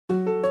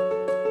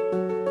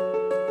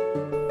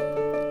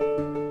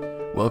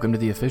Welcome to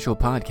the official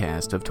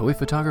podcast of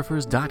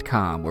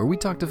ToyPhotographers.com, where we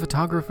talk to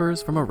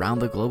photographers from around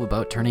the globe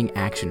about turning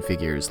action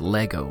figures,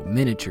 Lego,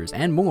 miniatures,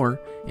 and more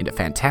into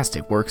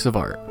fantastic works of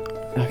art.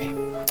 Okay.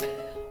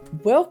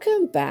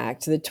 Welcome back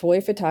to the Toy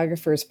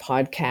Photographers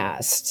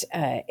Podcast.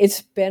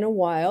 It's been a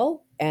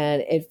while,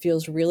 and it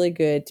feels really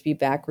good to be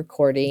back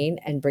recording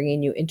and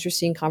bringing you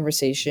interesting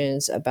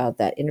conversations about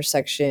that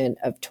intersection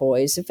of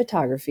toys and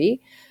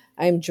photography.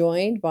 I'm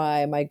joined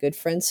by my good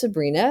friend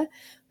Sabrina,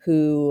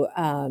 who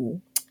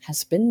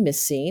has been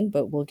missing,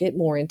 but we'll get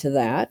more into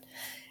that.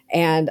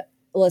 And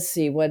let's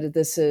see,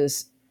 this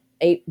is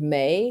 8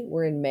 May.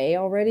 We're in May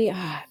already.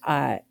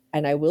 And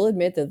I will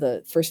admit that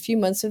the first few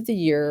months of the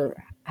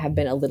year have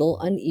been a little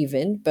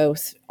uneven,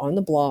 both on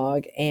the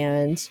blog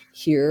and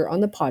here on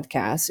the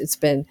podcast. It's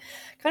been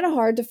kind of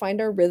hard to find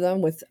our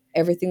rhythm with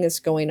everything that's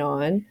going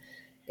on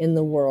in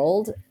the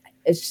world.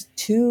 It's just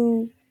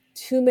too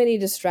many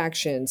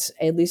distractions,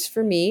 at least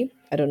for me.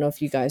 I don't know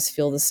if you guys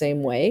feel the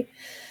same way.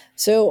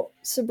 So,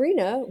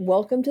 Sabrina,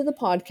 welcome to the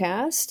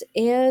podcast.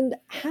 And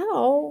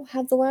how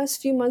have the last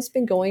few months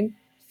been going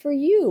for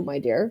you, my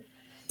dear?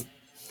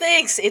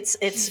 Thanks.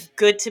 It's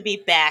good to be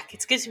back.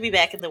 It's good to be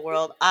back in the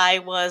world. I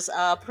was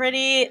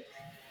pretty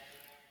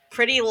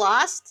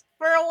lost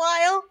for a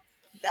while.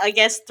 I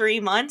guess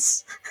 3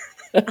 months.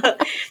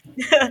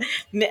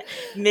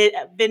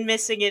 Been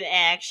missing in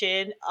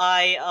action.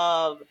 I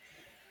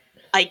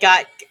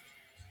got,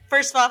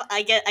 first off,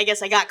 I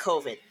guess I got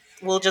COVID.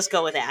 We'll just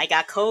go with that. I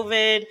got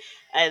COVID,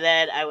 and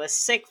then I was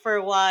sick for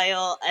a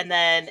while, and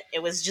then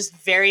it was just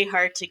very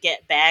hard to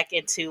get back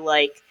into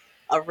like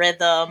a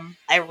rhythm.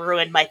 I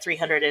ruined my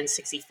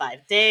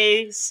 365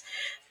 days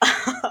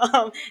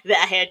that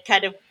I had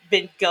kind of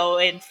been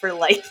going for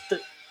like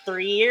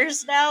 3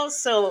 years now.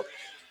 So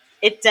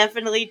it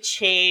definitely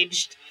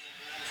changed.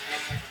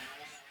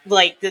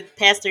 Like the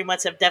past 3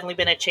 months have definitely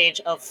been a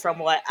change from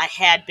what I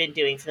had been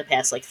doing for the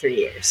past like 3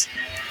 years.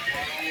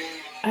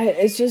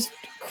 It's just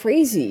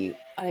crazy.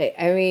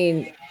 I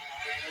mean,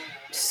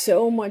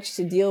 so much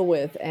to deal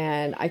with,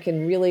 and I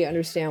can really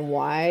understand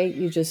why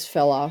you just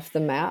fell off the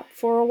map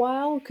for a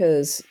while,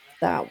 because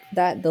that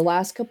the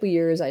last couple of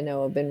years I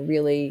know have been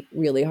really,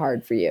 really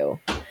hard for you.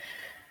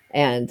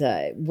 And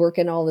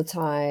working all the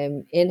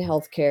time in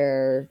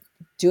healthcare,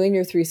 doing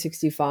your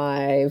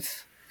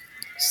 365,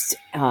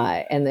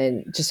 and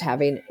then just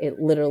having it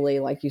literally,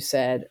 like you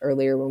said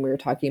earlier when we were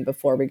talking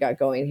before we got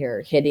going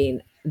here,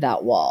 hitting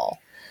that wall.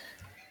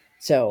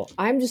 So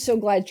I'm just so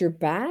glad you're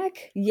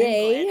back.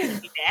 Yay. I'm glad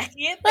to be back.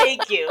 Yeah,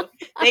 thank you.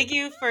 Thank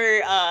you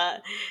for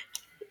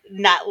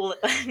not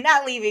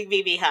leaving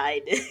me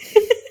behind.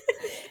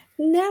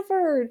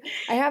 Never.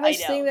 I have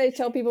this thing that I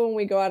tell people when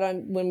we go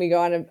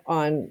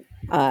on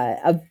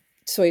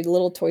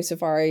little toy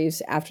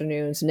safaris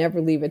afternoons, never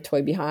leave a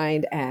toy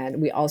behind,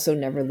 and we also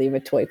never leave a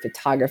toy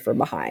photographer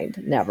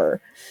behind.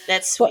 Never.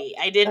 That's sweet.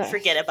 I didn't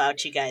forget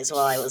about you guys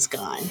while I was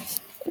gone.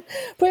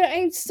 But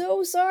I'm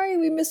so sorry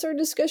we missed our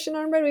discussion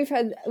on Red.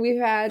 We've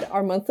had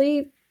our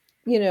monthly,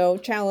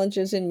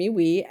 challenges in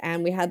MeWe,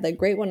 and we had that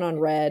great one on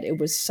Red. It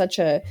was such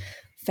a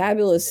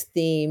fabulous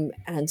theme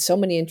and so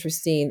many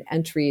interesting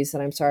entries that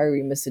I'm sorry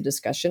we missed a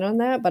discussion on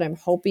that. But I'm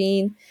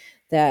hoping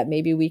that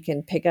maybe we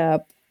can pick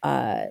up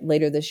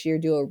later this year,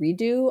 do a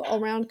redo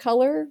around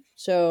color.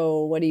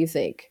 So what do you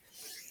think?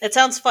 That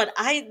sounds fun.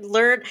 I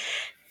learned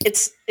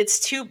it's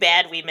too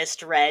bad we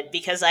missed Red,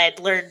 because I had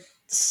learned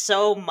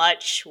so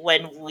much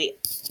when we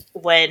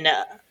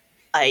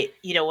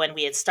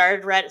had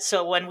started Red.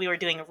 So when we were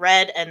doing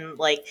Red, and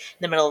like in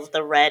the middle of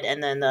the Red,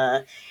 and then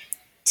the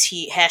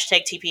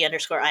hashtag TP_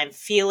 I'm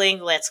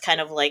feeling, that's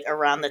kind of like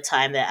around the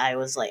time that I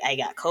was like, I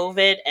got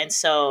COVID. And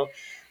so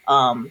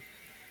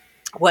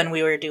when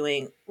we were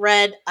doing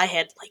Red, I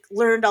had like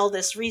learned all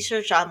this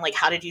research on like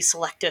how to do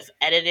selective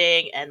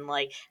editing, and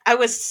like I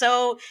was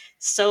so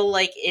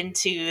like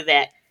into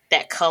that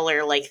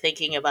color, like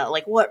thinking about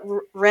like what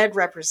red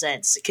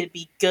represents. It could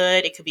be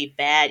good, it could be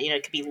bad,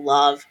 it could be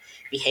love,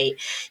 be hate,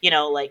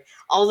 like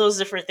all those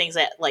different things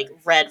that like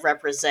red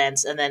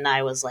represents. And then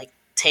I was like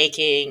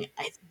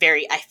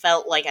I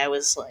felt like I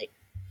was like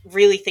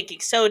really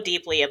thinking so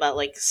deeply about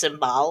like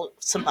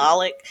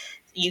symbolic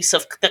use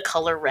of the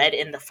color red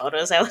in the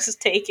photos I was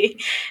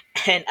taking,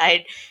 and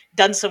I'd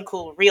done some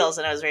cool reels,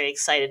 and I was very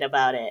excited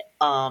about it.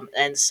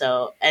 And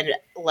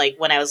like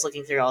when I was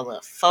looking through all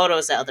the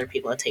photos that other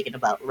people had taken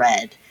about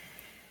red,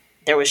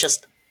 there was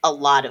just a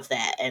lot of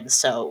that. And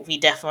so we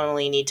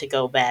definitely need to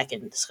go back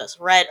and discuss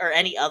red or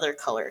any other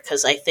color,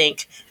 because I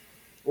think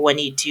when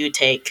you do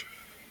take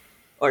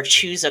or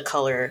choose a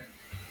color,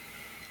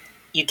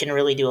 you can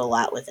really do a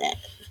lot with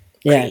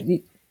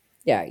it.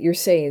 Yeah, you're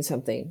saying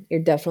something.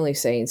 You're definitely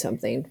saying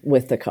something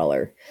with the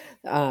color.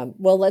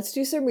 Well, let's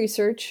do some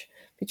research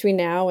between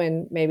now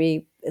and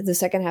maybe the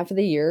second half of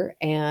the year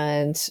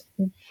and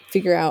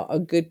figure out a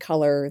good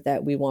color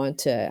that we want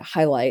to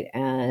highlight,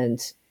 and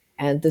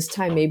this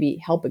time maybe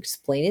help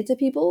explain it to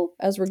people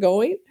as we're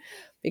going.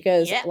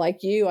 because Yeah.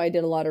 like you, I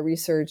did a lot of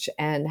research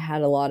and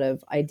had a lot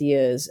of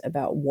ideas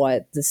about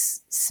what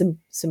this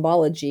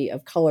symbology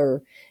of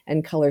color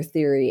and color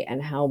theory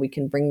and how we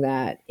can bring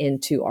that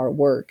into our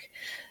work,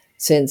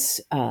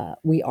 since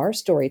we are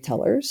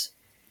storytellers.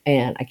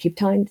 And I keep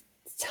trying to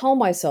tell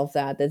myself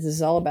that this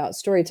is all about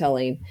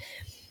storytelling.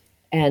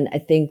 And I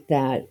think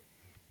that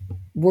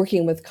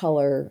working with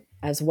color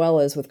as well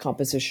as with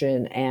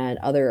composition and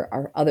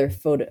our other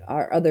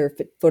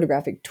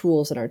photographic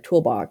tools in our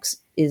toolbox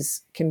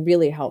is can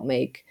really help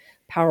make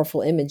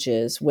powerful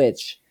images,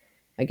 which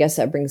I guess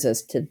that brings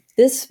us to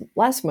this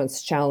last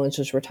month's challenge,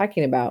 which we're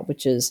talking about,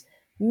 which is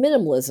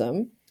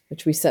minimalism,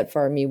 which we set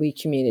for our MeWe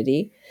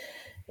community.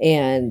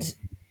 And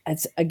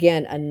it's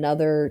again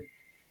another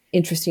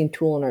interesting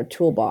tool in our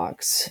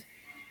toolbox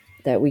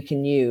that we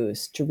can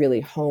use to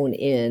really hone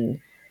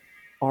in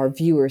our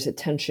viewers'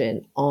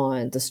 attention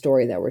on the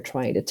story that we're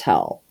trying to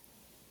tell.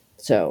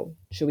 So,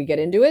 should we get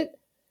into it?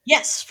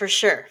 Yes, for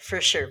sure. For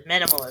sure.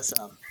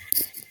 Minimalism.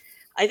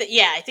 I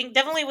think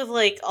definitely with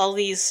like all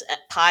these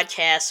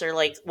podcasts, or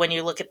like when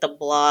you look at the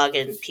blog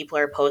and people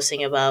are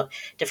posting about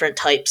different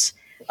types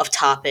of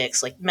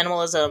topics like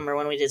minimalism, or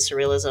when we did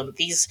surrealism,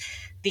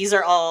 these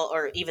are all,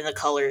 or even the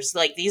colors,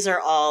 like these are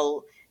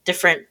all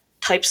different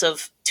types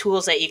of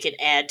tools that you can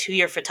add to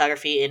your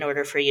photography in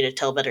order for you to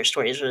tell better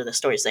stories, or the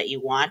stories that you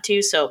want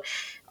to. So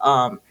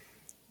um,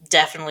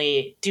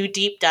 definitely do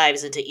deep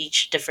dives into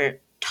each different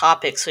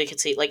topic so you can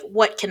see like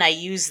what can I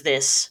use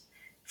this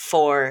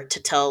for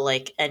to tell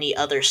like any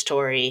other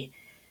story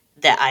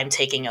that I'm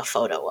taking a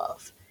photo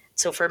of.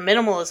 So for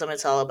minimalism,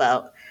 it's all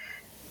about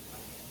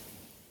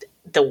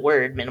the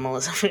word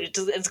minimalism.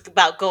 It's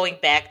about going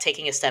back,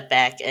 taking a step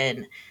back,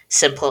 and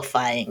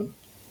simplifying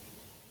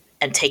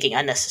and taking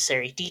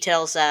unnecessary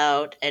details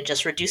out and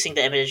just reducing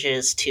the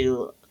images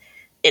to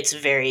its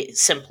very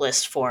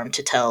simplest form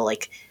to tell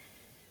like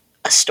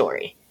a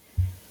story.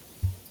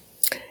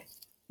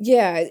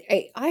 Yeah,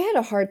 I had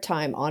a hard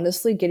time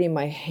honestly getting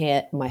my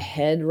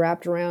head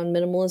wrapped around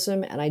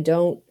minimalism, and I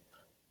don't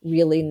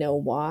really know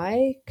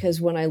why. Because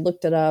when I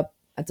looked it up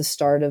at the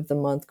start of the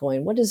month,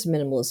 going, "What is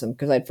minimalism?"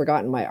 Because I'd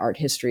forgotten my art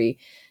history,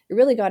 it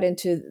really got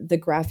into the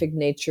graphic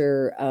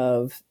nature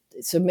of.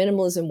 So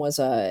minimalism was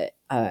an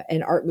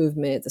art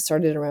movement that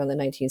started around the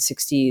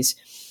 1960s,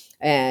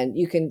 and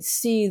you can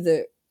see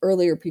the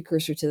earlier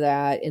precursor to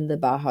that in the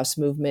Bauhaus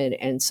movement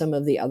and some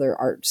of the other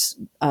arts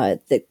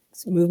that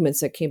movements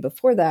that came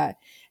before that.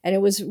 And it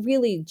was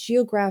really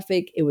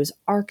geographic, it was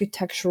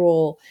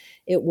architectural,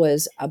 it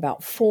was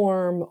about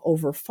form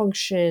over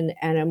function.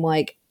 And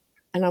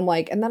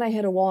then I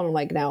hit a wall and I'm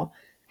like, now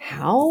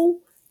how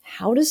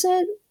does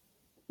that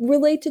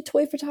relate to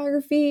toy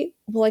photography?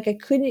 Like I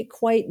couldn't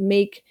quite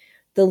make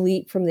the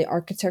leap from the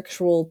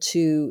architectural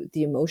to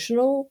the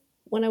emotional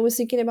when I was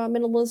thinking about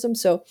minimalism.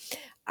 So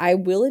I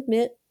will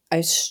admit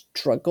I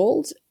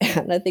struggled,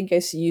 and I think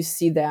you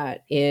see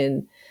that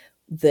in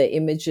the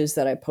images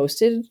that I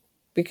posted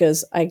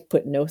because I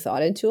put no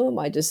thought into them.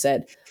 I just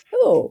said,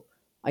 "Oh,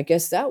 I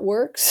guess that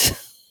works."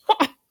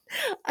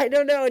 I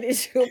don't know.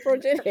 Did you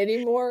approach it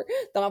any more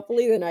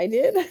thoughtfully than I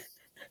did?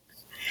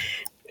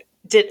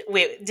 Did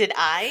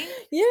I?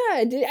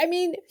 Yeah. I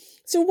mean,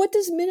 so what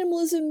does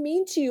minimalism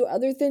mean to you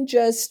other than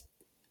just,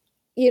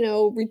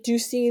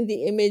 reducing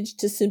the image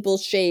to simple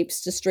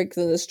shapes to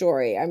strengthen the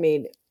story? I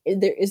mean,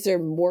 is there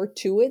more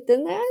to it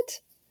than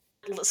that?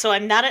 So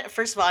I'm not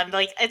first of all, I'm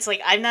like, it's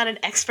like I'm not an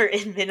expert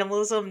in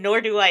minimalism,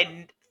 nor do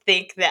I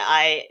think that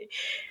I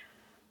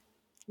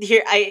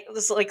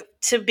was like,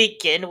 to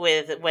begin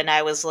with, when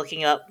I was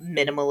looking up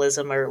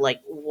minimalism, or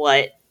like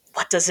what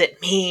does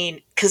it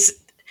mean, because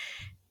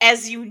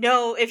as you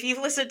know, if you've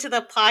listened to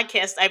the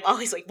podcast, I'm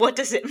always like, what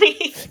does it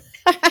mean?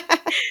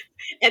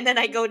 And then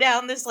I go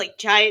down this like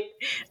giant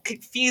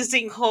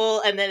confusing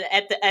hole, and then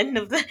at the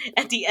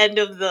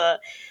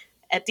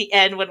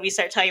end, when we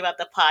start talking about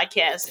the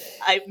podcast,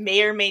 I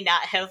may or may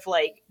not have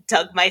like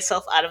dug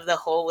myself out of the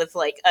hole with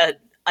like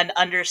an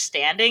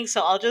understanding.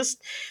 So I'll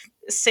just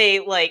say,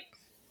 like,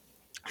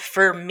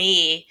 for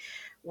me,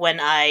 when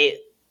I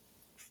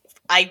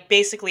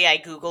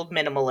googled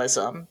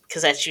minimalism,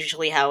 because that's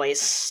usually how I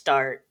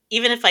start.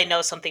 Even if I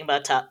know something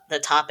about the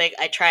topic,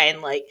 I try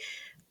and like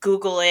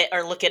Google it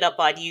or look it up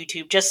on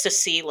YouTube just to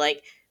see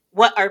like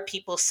what are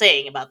people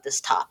saying about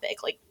this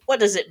topic? Like what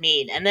does it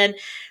mean? And then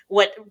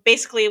what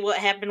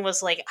happened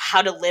was like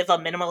how to live a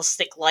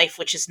minimalistic life,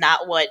 which is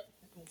not what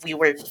we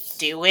were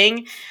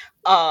doing.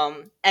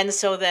 And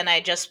so then I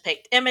just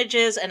picked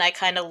images and I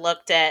kind of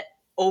looked at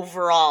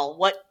overall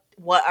what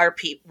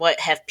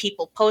have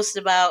people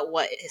posted about,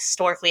 what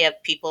historically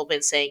have people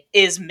been saying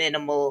is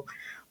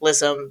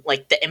minimalism,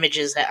 like the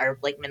images that are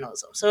like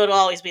minimalism. So it'll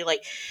always be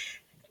like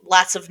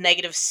lots of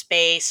negative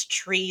space,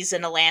 trees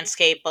in a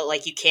landscape, but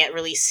like you can't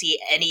really see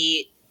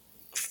any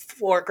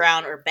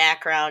foreground or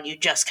background. You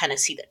just kind of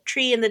see the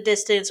tree in the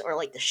distance or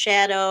like the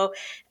shadow.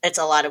 It's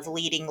a lot of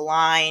leading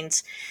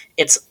lines.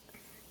 It's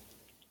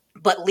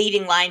but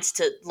leading lines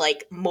to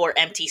like more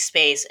empty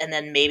space, and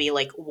then maybe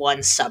like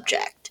one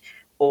subject,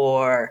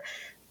 or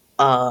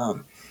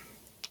um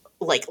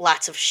like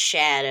lots of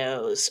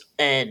shadows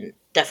and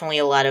definitely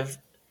a lot of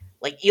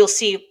like you'll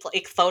see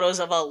like photos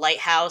of a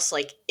lighthouse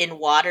like in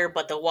water,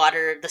 but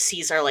the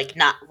seas are like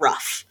not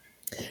rough.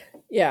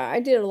 Yeah, I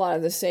did a lot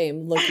of the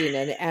same looking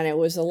at it, and it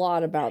was a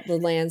lot about the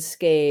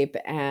landscape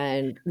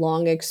and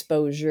long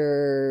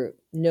exposure,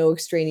 no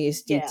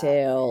extraneous Yeah.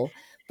 detail,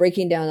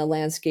 breaking down the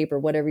landscape or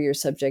whatever your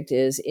subject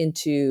is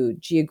into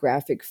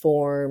geographic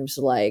forms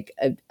like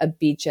a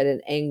beach at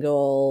an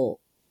angle.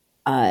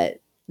 Uh,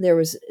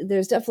 there's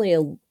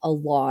definitely a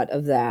lot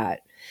of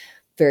that.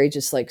 Very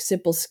just like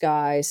simple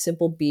sky,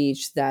 simple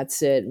beach.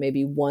 That's it.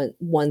 Maybe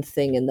one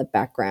thing in the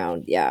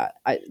background. Yeah,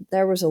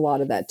 there was a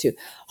lot of that too.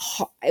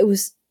 It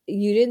was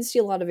you didn't see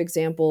a lot of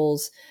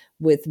examples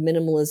with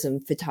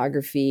minimalism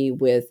photography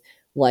with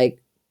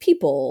like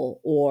people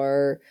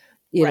or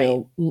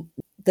Right.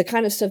 the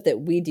kind of stuff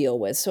that we deal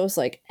with. So it's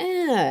like,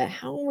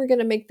 how are we going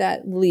to make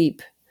that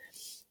leap?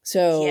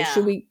 So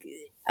should Yeah. we?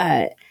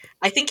 Uh,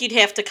 I think you'd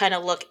have to kind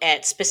of look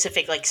at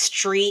specific like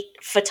street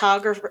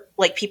photographer,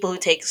 like people who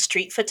take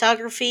street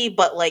photography,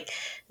 but like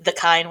the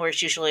kind where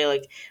it's usually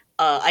like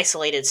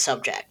isolated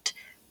subject,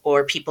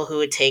 or people who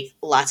would take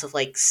lots of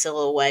like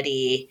silhouette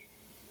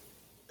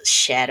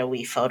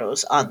shadowy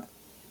photos on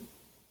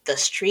the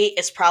street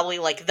is probably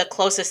like the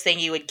closest thing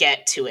you would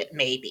get to it,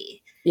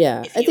 maybe.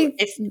 yeah, If I you think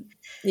if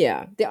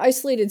yeah, the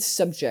isolated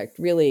subject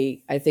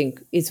really, I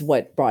think, is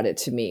what brought it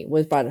to me.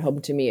 What brought it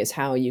home to me is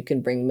how you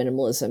can bring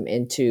minimalism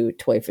into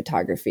toy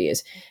photography.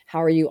 Is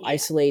how are you Yeah.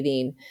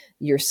 isolating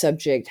your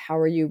subject? How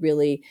are you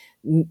really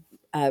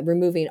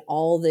removing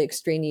all the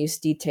extraneous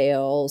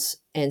details,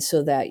 and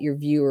so that your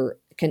viewer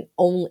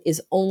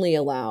is only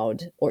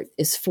allowed or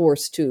is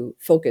forced to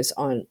focus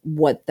on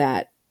what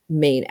that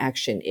main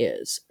action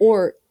is,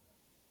 or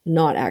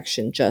not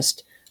action,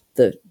 just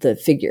the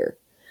figure.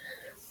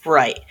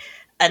 Right.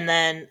 And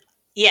then,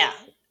 yeah.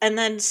 And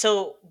then,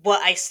 so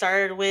what I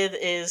started with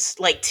is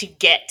like to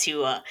get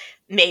to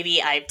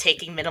maybe I'm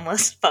taking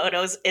minimalist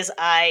photos, is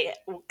I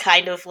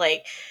kind of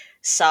like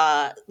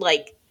saw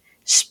like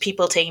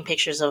people taking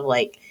pictures of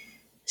like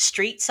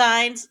street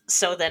signs.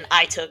 So then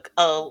I took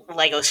a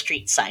Lego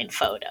street sign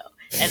photo.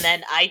 And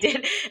then I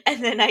did,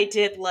 and then I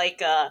did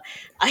like,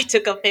 I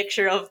took a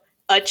picture of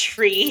a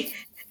tree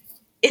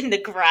in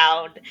the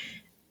ground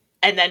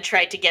and then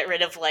tried to get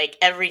rid of like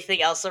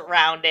everything else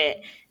around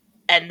it.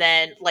 And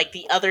then like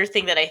the other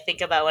thing that I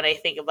think about when I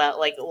think about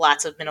like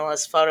lots of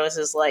minimalist photos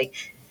is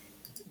like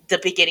the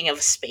beginning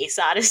of Space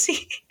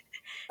Odyssey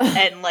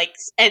and like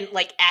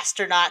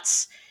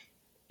astronauts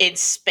in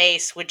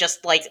space with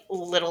just like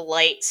little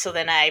lights. So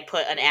then I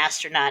put an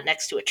astronaut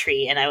next to a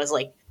tree and I was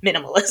like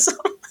minimalism.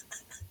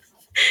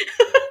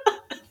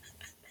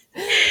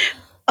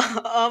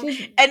 um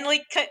Did and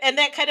like and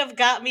that kind of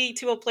got me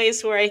to a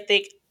place where I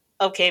think,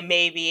 okay,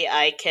 maybe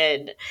I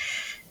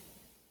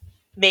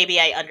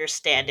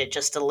understand it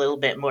just a little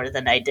bit more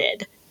than I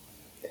did.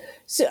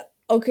 So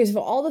okay, so for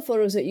all the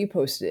photos that you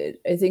posted,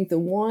 I think the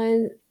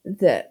one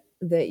that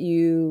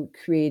you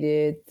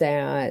created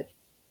that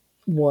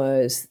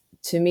was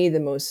to me the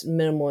most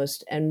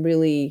minimalist and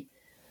really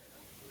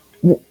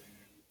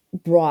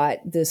brought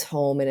this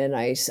home in a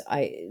nice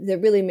I that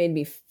really made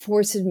me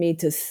forced me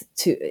to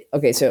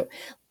okay, so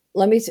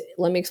let me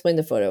explain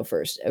the photo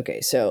first. Okay,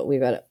 so we've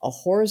got a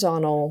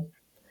horizontal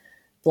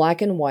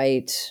black and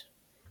white.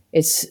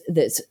 It's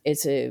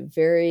a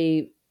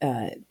very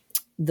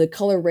the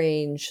color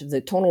range, the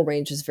tonal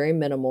range is very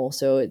minimal.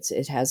 So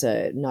it has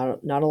a not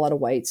a lot of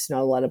whites,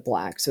 not a lot of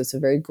black. So it's a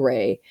very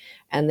gray.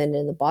 And then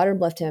in the bottom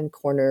left hand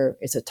corner,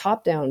 it's a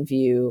top down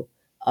view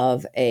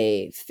of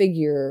a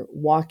figure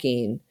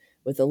walking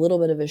with a little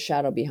bit of a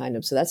shadow behind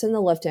him. So that's in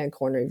the left hand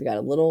corner. You've got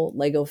a little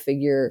Lego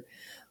figure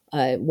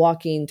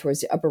walking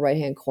towards the upper right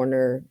hand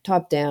corner,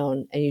 top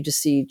down, and you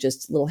just see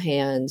just little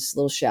hands,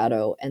 little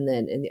shadow. And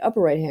then in the upper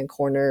right hand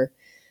corner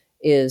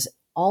is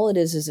all it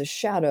is a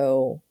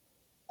shadow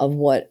of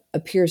what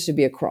appears to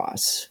be a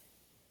cross.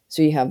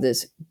 So you have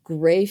this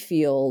gray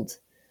field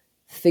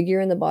figure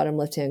in the bottom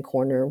left hand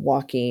corner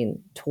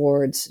walking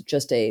towards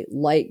just a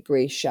light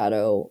gray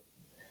shadow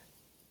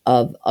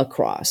of a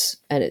cross.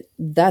 And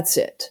that's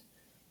it.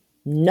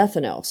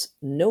 Nothing else.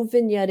 No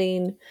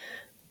vignetting,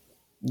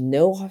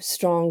 no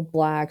strong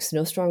blacks,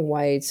 no strong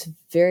whites,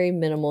 very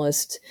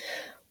minimalist.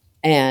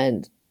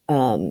 And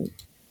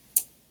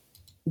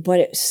but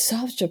it's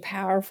such a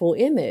powerful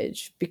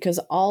image because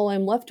all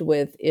I'm left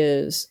with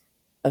is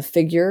a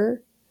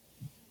figure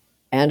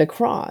and a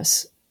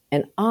cross.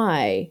 And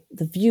I,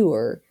 the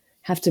viewer,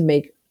 have to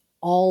make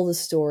all the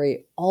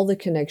story, all the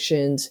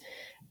connections,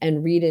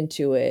 and read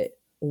into it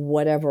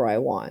whatever I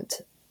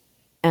want.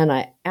 And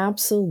I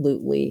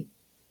absolutely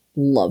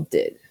loved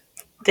it.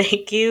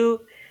 Thank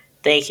you.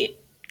 Thank you.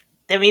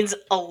 That means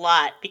a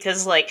lot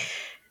because like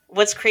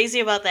what's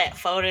crazy about that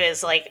photo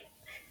is like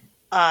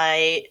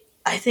I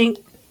I think,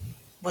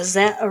 was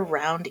that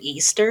around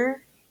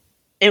Easter?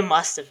 It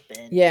must have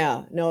been.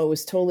 Yeah, no, it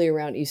was totally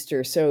around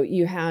Easter. So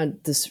you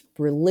had this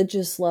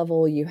religious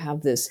level, you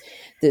have this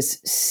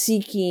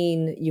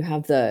seeking, you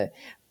have the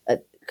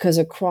because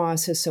a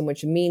cross has so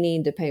much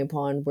meaning depending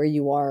upon where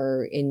you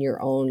are in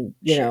your own,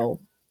 Sure.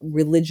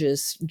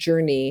 religious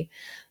journey,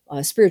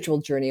 spiritual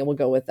journey. We'll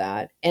go with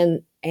that.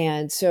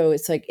 And so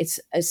it's like it's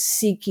a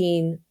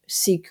seeker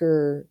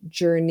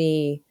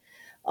journey,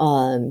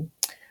 um,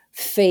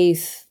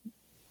 faith.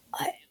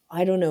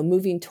 I don't know,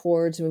 moving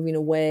towards, moving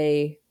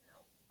away.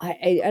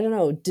 I don't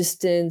know,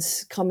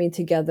 distance, coming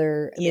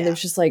together. I mean, Yeah.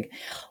 there's just like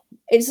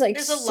it's like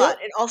There's a lot.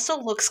 so It also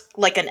looks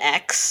like an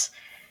X,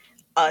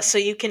 so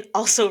you can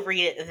also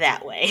read it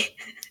that way.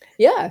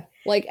 yeah,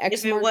 like If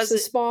X it marks the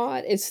wasn't,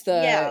 spot. It's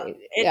yeah, the it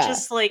yeah.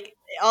 just like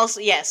also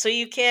yeah. So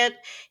you can't.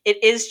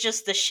 It is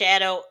just the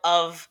shadow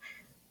of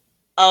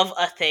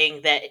a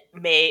thing that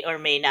may or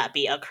may not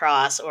be a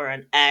cross or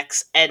an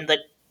X, and the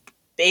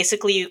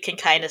basically you can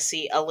kind of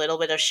see a little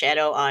bit of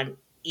shadow on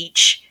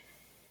each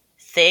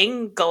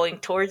thing going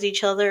towards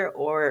each other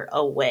or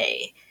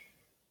away.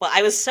 Well,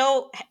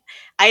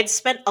 I had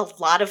spent a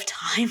lot of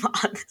time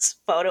on this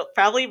photo,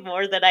 probably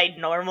more than I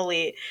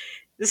normally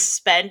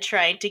spend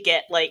trying to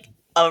get like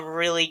a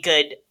really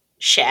good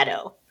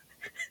shadow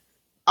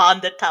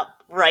on the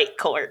top right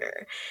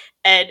corner.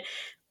 And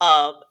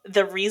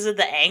the reason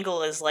the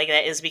angle is like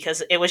that is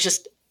because it was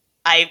just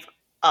I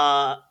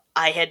uh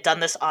I had done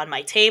this on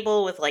my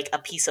table with like a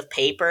piece of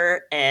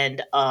paper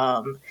and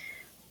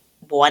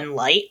one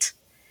light.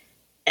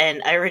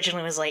 And I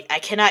originally was like, I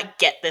cannot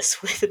get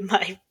this with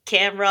my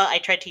camera. I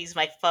tried to use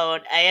my phone.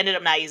 I ended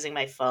up not using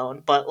my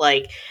phone, but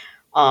like,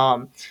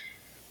 um,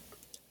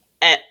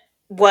 at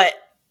what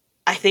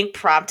I think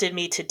prompted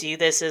me to do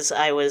this is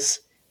I was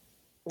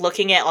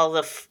looking at all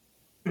the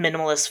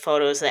minimalist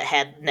photos that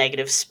had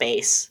negative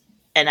space,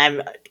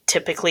 and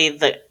typically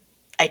the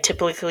I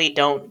typically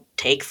don't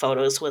take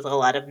photos with a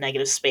lot of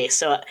negative space,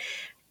 so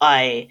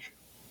I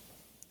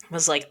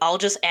was like, I'll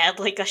just add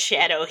like a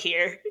shadow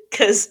here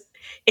because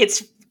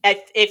it's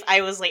if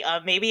I was like,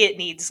 maybe it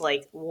needs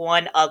like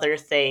one other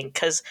thing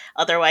because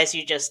otherwise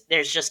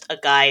there's just a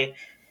guy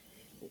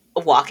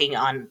walking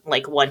on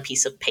like one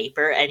piece of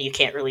paper and you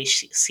can't really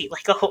see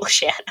like a whole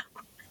shadow.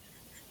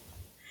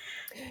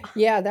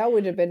 Yeah, that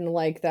would have been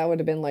like,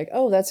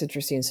 oh, that's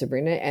interesting,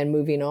 Sabrina, and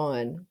moving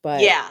on.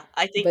 Yeah,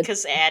 I think But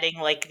because adding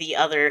like the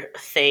other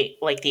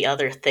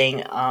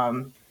thing,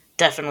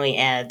 definitely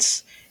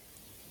adds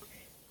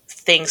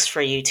things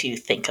for you to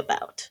think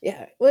about.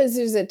 yeah, well,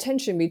 there's a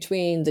tension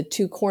between the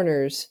two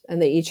corners, and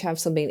they each have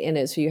something in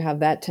it. So you have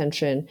that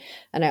tension,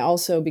 and I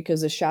also,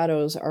 because the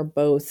shadows are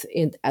both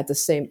in at the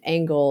same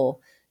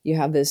angle, you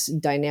have this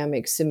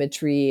dynamic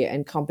symmetry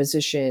and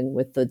composition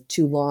with the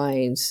two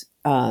lines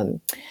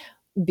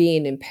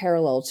being in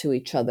parallel to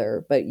each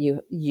other. But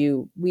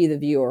we the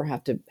viewer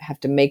have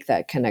to make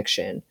that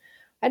connection.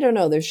 I don't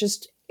know. There's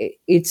just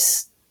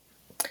it's.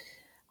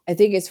 I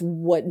think it's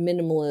what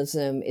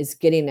minimalism is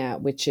getting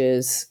at, which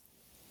is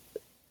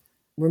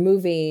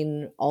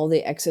removing all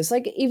the excess.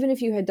 Like even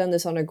if you had done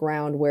this on a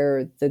ground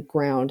where the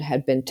ground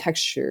had been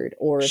textured,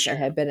 or if it Sure.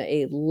 had been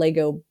a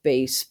Lego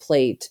base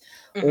plate,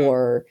 Hmm.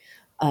 or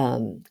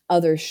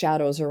other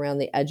shadows around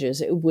the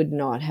edges, it would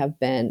not have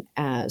been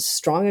as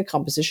strong a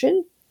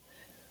composition.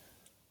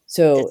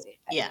 So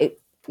Yeah. it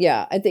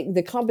yeah, I think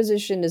the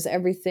composition is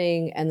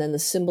everything, and then the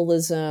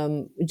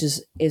symbolism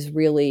just is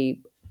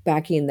really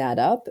backing that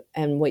up,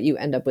 and what you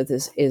end up with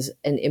is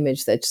an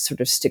image that sort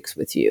of sticks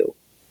with you.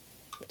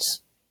 It's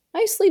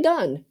nicely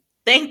done.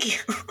 Thank you.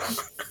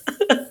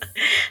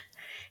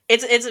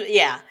 It's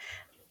yeah.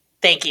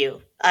 Thank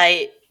you.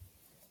 I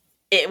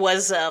It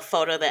was a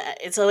photo that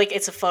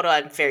it's a photo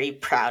I'm very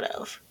proud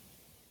of.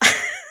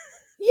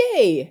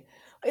 Yay!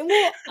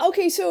 Well,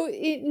 okay, so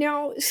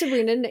now,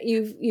 Sabrina,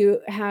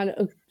 you had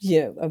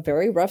a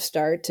very rough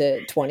start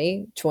to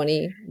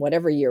 2020,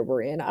 whatever year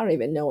we're in. I don't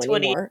even know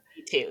anymore.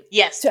 2022.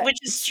 Yes, So, which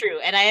is true.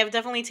 And I have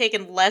definitely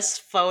taken less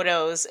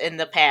photos in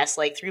the past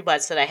like 3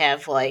 months than I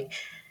have like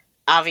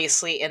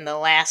obviously in the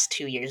last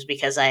 2 years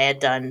because I had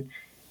done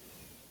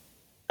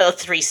a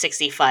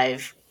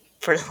 365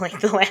 for like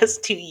the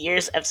last 2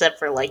 years, except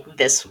for like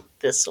this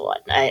one.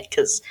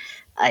 Because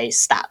I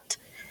stopped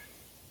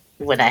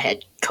when I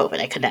had COVID.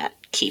 I could not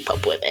keep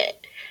up with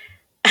it.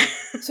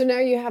 so now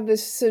you have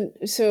this.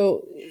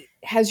 So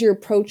has your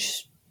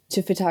approach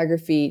to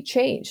photography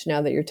changed now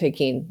that you're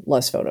taking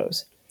less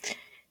photos?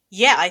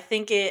 Yeah, I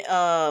think it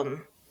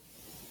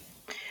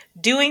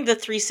doing the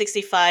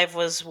 365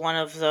 was one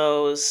of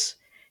those.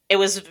 It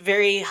was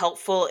very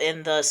helpful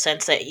in the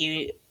sense that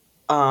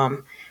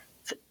um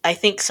I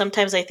think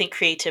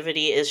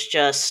creativity is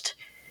just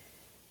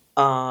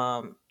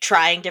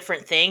trying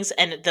different things,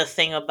 and the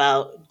thing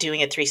about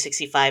doing a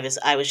 365 is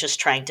I was just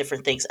trying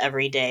different things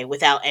every day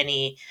without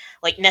any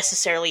like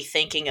necessarily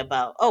thinking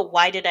about, oh,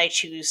 why did I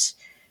choose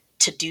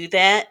to do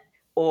that,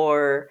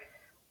 or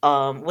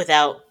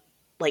without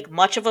like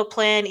much of a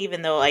plan,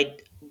 even though I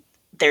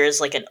there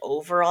is like an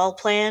overall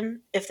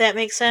plan, if that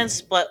makes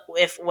sense. But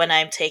if when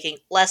I'm taking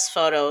less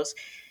photos,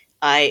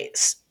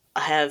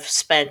 have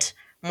spent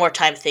more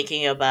time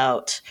thinking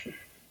about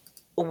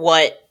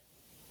what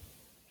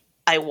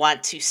I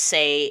want to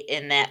say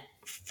in that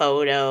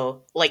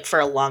photo like for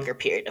a longer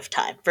period of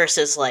time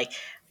versus like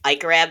I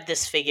grabbed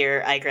this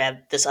figure, I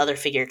grabbed this other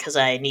figure because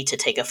I need to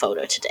take a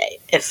photo today.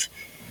 If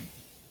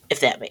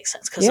that makes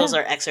sense, because those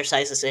are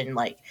exercises in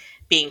like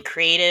being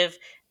creative.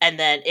 And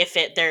then if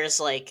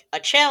there's like a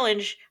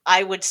challenge,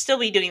 I would still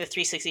be doing the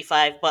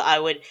 365, but I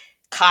would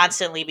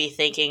constantly be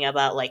thinking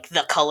about like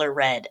the color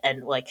red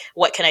and like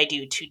what can I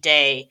do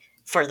today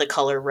for the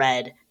color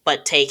red,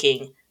 but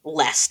taking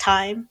less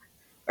time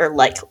or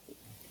like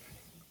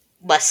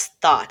less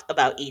thought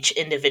about each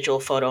individual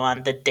photo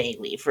on the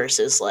daily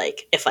versus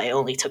like if I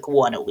only took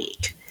one a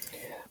week.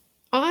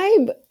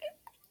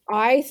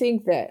 I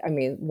think that, I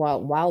mean,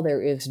 while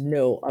there is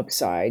no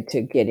upside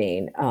to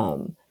getting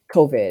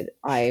COVID,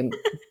 I'm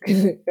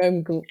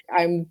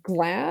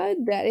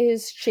glad that it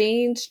has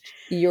changed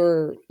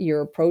your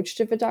approach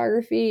to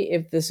photography.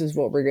 If this is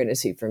what we're going to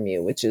see from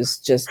you, which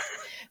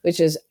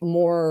is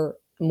more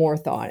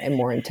thought and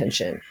more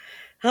intention.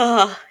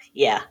 Oh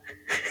yeah.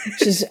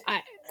 This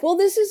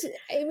is,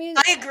 I mean,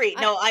 I agree.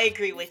 No, I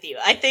agree with you.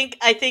 I think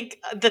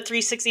the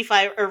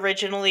 365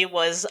 originally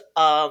was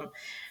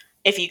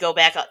if you go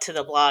back up to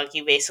the blog,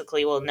 you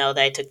basically will know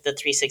that I took the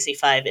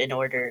 365 in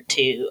order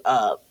to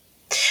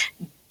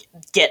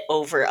get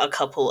over a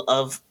couple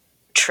of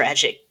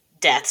tragic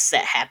deaths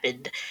that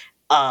happened.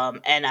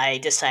 And I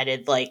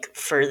decided, like,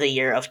 for the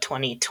year of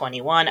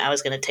 2021, I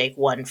was going to take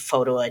one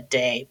photo a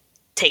day,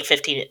 take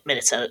 15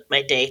 minutes of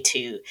my day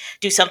to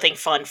do something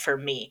fun for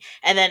me.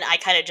 And then I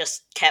kind of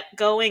just kept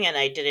going and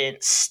I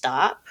didn't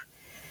stop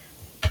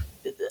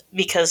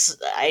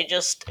because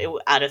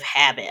out of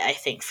habit, I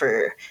think,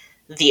 for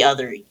the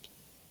other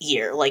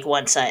year, like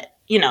once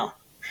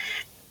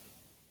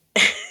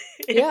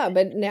yeah,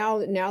 but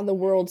now the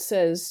world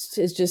has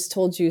just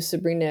told you,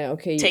 Sabrina,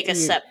 okay, take a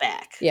step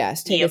back.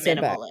 Yes, take a step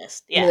back.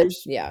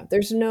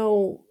 There's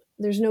no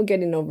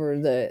getting over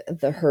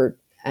the hurt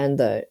and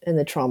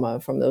the trauma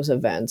from those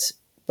events,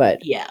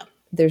 but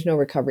there's no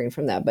recovering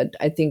from that. But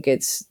I think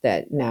it's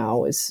that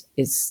now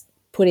is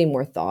putting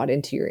more thought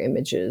into your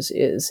images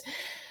is,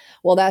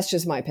 well, that's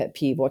just my pet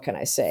peeve. What can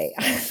I say?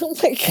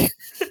 Like,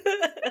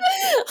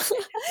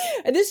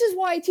 and this is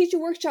why I teach a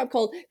workshop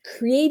called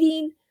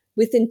Creating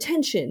with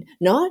Intention,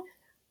 not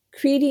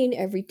creating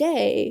every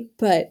day,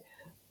 but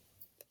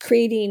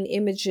creating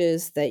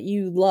images that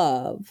you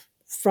love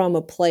from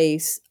a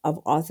place of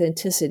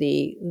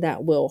authenticity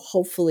that will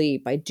hopefully,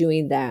 by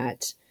doing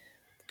that,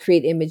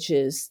 create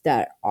images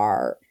that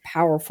are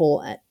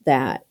powerful,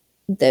 that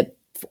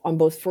on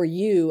both for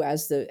you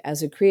as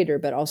a creator,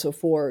 but also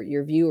for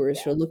your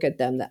viewers who look at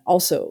them, that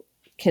also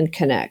can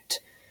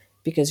connect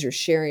because you're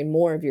sharing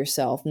more of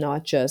yourself,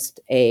 not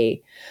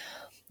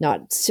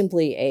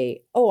simply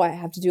I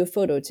have to do a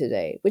photo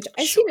today, which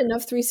I've seen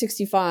enough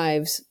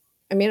 365s.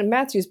 I mean,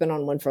 Matthew's been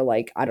on one for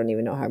like, I don't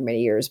even know how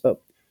many years,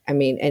 but I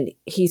mean, and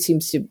he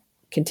seems to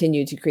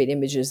continue to create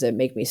images that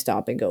make me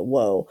stop and go,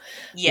 whoa,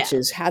 which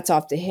is hats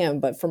off to him.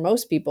 But for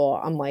most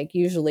people, I'm like,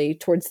 usually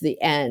towards the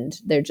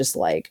end, they're just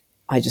like,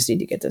 I just need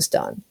to get this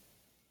done.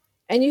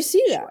 And you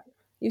see that.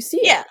 You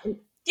see it.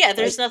 Yeah,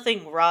 there's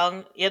nothing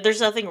wrong. Yeah, there's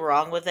nothing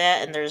wrong with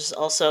that. And there's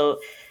also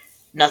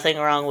nothing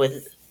wrong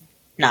with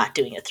not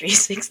doing a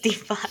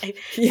 365.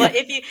 Yeah. But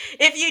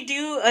if you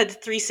do a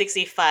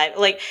 365,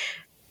 like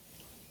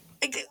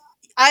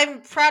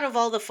I'm proud of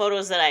all the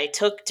photos that I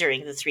took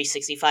during the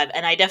 365,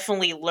 and I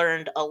definitely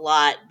learned a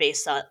lot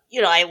based on,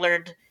 I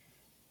learned,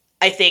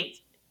 I think,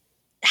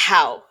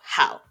 how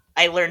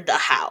I learned the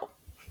how,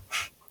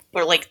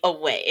 or like a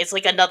way. It's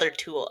like another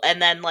tool.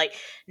 And then like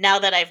now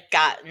that I've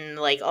gotten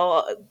like,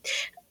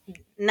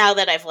 now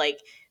that I've like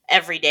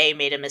every day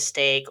made a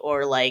mistake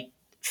or like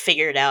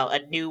figured out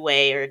a new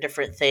way or a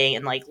different thing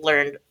and like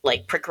learned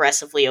like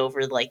progressively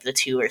over like the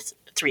 2 or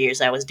 3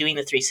 years I was doing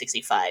the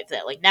 365,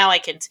 that like now I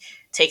can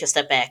take a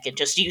step back and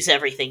just use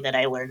everything that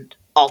I learned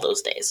all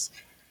those days.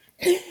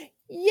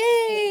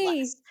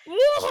 Yay!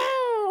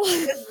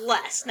 With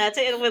less,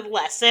 with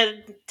less,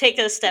 and take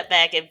a step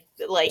back and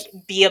like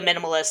be a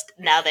minimalist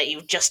now that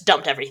you've just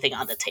dumped everything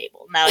on the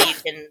table. Now you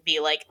can be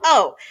like,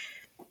 oh,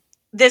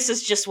 this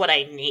is just what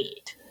I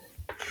need.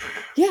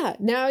 Yeah,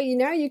 now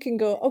you can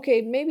go,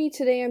 okay, maybe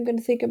today I'm going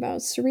to think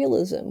about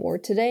surrealism, or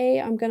today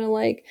I'm going to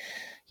like,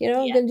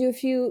 I'm going to do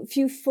a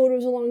few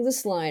photos along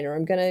this line, or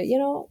I'm going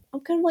to, I'm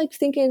kind of like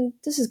thinking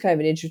this is kind of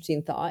an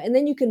interesting thought, and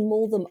then you can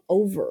mold them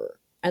over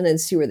and then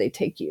see where they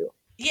take you.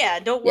 Yeah,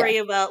 don't worry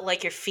about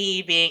like your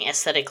feed being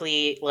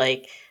aesthetically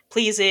like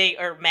pleasing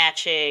or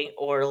matching,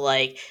 or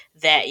like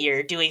that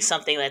you're doing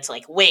something that's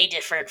like way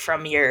different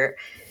from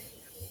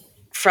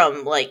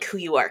like who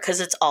you are, because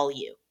it's all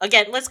you.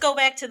 Again, let's go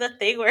back to the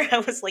thing where I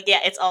was like, yeah,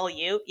 it's all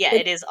you. Yeah,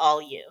 it is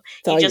all you.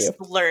 You just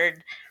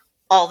learn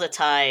all the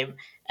time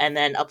and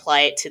then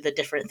apply it to the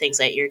different things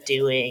that you're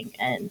doing.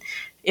 And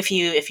if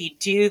you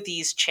do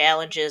these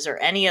challenges or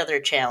any other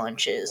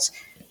challenges,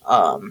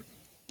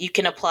 you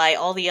can apply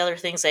all the other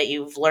things that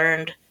you've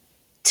learned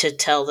to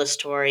tell the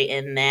story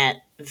in that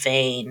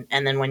vein.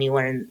 And then when you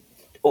learn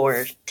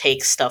or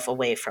take stuff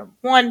away from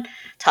one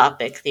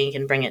topic, then you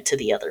can bring it to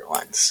the other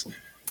ones.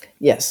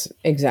 Yes,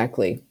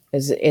 exactly.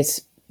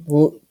 It's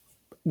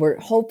we're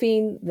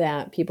hoping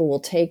that people will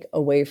take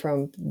away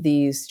from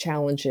these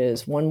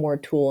challenges one more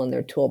tool in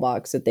their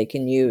toolbox that they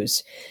can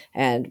use,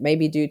 and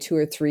maybe do 2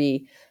 or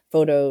 3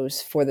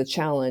 photos for the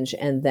challenge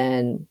and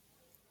then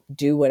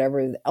do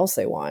whatever else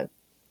they want.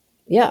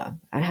 Yeah,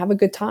 I have a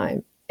good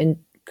time and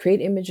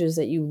create images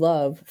that you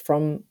love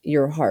from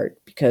your heart,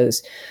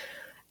 because,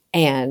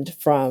 and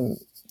from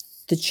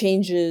the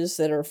changes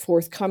that are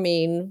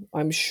forthcoming,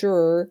 I'm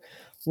sure,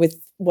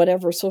 with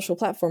whatever social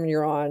platform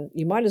you're on,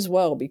 you might as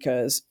well,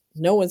 because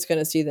no one's going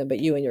to see them but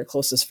you and your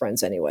closest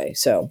friends anyway.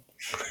 So,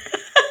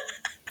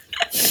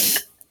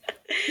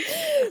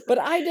 but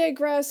I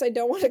digress. I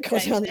don't want to go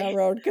down that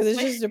road because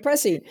it's just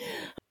depressing.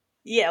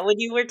 Yeah, when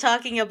you were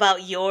talking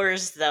about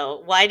yours,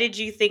 though, why did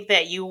you think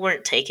that you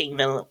weren't taking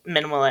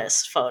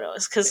minimalist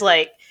photos? Because,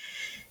 like,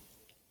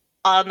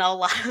 on a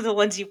lot of the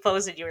ones you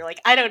posted, you were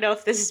like, I don't know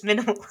if this is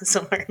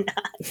minimalism or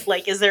not.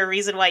 Like, is there a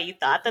reason why you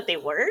thought that they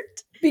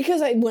weren't?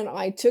 Because when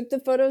I took the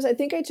photos, I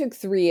think I took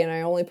 3 and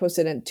I only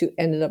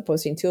ended up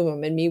posting 2 of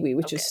them in MeWe,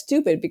 which is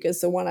stupid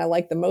because the one I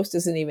like the most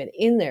isn't even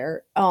in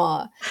there.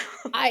 I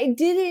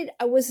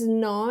was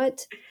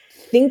not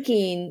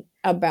thinking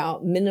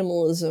about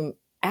minimalism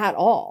at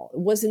all. It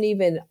wasn't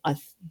even a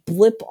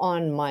blip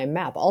on my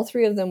map. All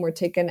 3 of them were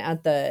taken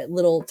at the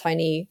little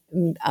tiny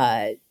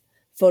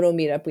photo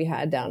meetup we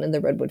had down in the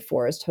Redwood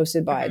Forest,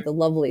 hosted by the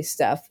lovely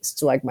Steph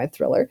Stalagmite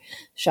Thriller.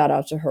 Shout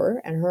out to her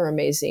and her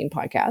amazing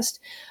podcast.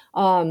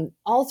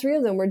 All 3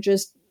 of them were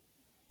just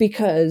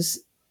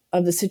because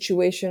of the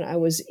situation I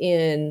was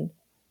in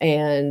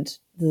and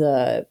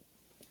the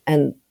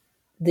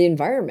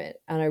environment.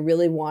 And I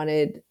really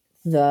wanted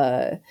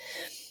the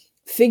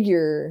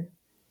figure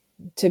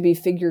to be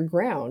figure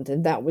ground,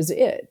 and that was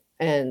it.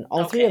 And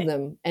all 3 of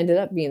them ended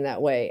up being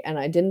that way. And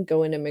I didn't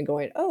go in them and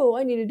going, oh,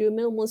 I need to do a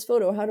minimalist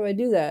photo. How do I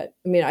do that?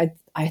 I mean, I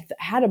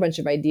had a bunch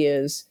of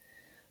ideas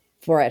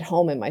for at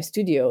home in my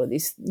studio.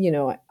 These,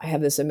 I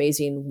have this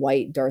amazing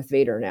white Darth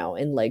Vader now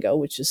in Lego,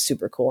 which is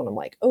super cool. And I'm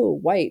like, oh,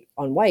 white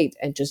on white,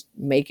 and just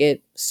make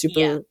it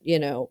super,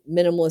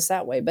 minimalist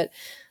that way. But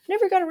I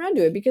never got around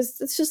to it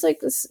because it's just like,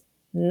 this,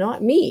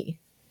 not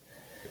me.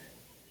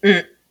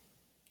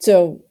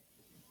 So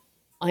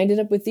I ended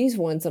up with these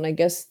ones, and I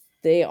guess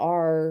they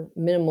are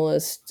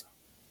minimalist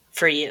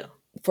for you,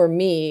 for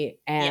me,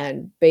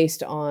 and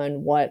based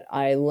on what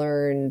I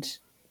learned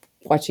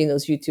watching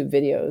those YouTube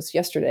videos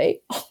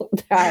yesterday.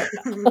 That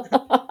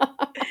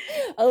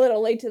a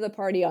little late to the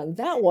party on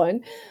that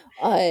one.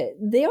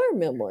 They are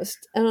minimalist,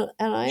 and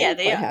I am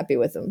quite happy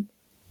with them.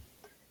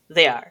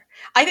 They are.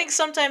 I think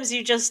sometimes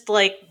you just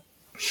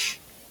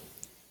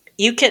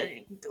you can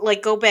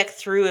go back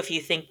through if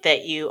you think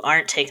that you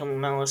aren't taking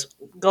minimalist.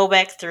 Go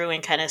back through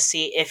and kind of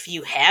see if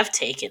you have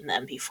taken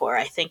them before.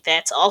 I think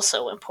that's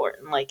also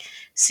important.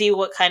 See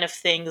what kind of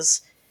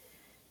things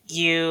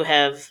you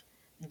have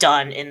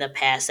done in the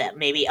past that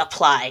maybe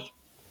apply.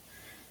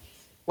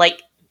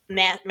 Like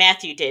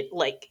Matthew did.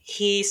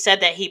 He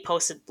said that he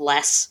posted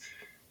less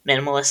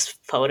minimalist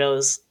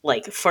photos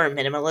for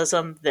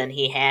minimalism than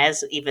he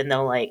has, even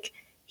though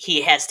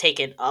he has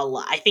taken a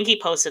lot. I think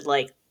he posted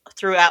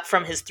throughout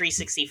from his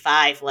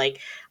 365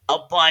 a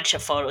bunch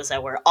of photos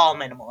that were all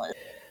minimalist.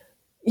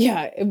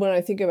 Yeah, when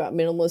I think about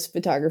minimalist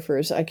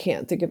photographers, I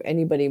can't think of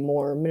anybody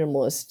more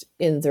minimalist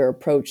in their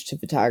approach to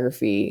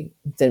photography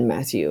than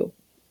Matthew.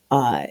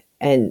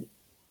 And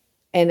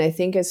I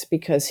think it's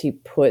because he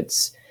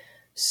puts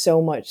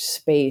so much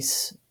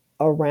space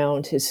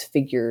around his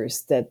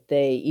figures that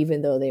they,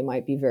 even though they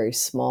might be very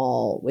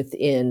small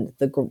within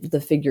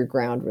the figure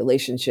ground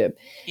relationship,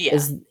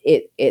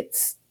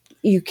 it's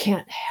you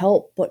can't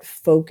help but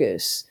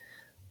focus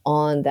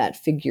on that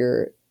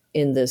figure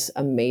in this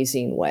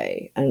amazing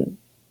way. And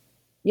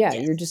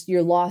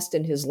you're lost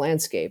in his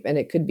landscape. And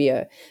it could be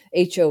a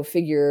HO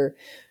figure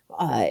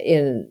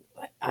in,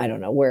 I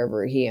don't know,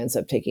 wherever he ends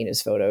up taking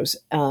his photos,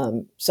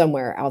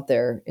 somewhere out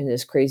there in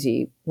this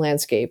crazy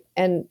landscape.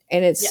 And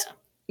it's,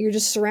 you're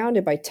just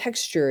surrounded by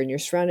texture, and you're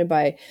surrounded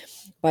by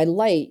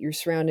light. You're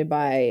surrounded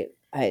by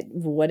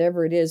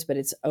whatever it is, but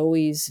it's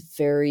always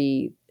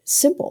very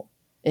simple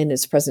in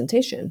its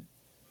presentation.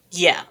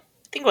 Yeah.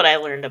 I think what I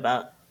learned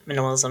about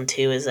minimalism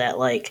too is that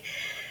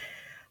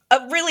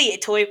really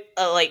toy,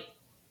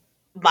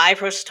 my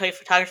approach to toy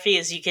photography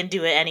is you can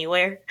do it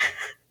anywhere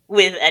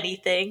with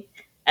anything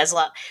as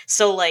long.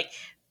 So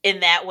in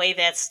that way,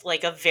 that's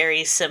a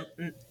very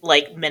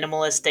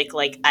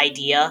minimalistic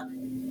idea.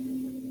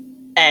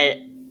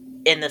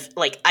 In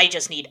the I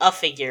just need a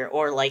figure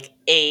or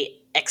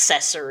a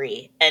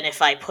accessory, and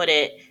if I put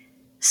it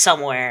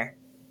somewhere,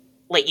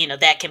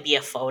 that can be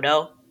a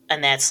photo,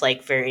 and that's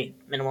very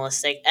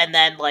minimalistic. And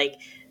then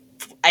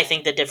I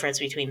think the difference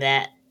between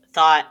that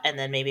thought and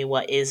then maybe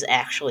what is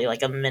actually a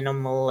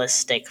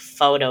minimalistic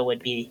photo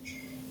would be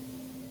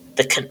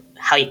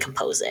how you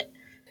compose it.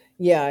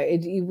 Yeah,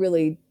 it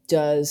really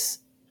does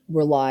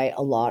rely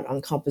a lot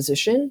on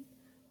composition,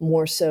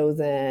 more so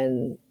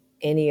than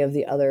any of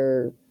the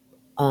other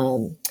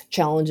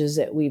challenges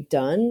that we've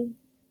done.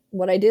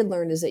 What I did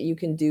learn is that you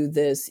can do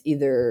this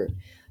either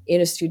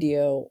in a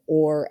studio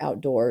or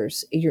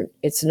outdoors. You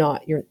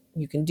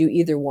can do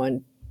either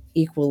one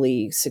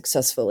equally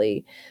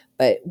successfully,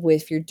 but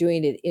if you're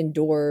doing it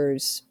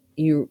indoors,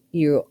 you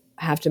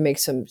have to make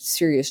some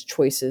serious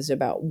choices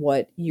about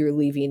what you're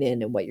leaving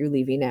in and what you're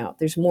leaving out.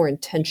 There's more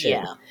intention.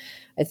 Yeah.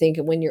 I think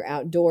when you're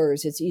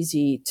outdoors, it's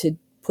easy to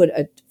put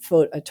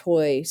a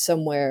toy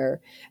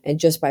somewhere, and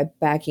just by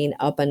backing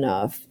up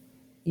enough,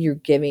 you're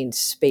giving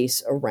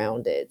space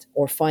around it,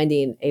 or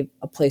finding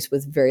a place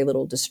with very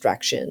little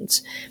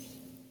distractions.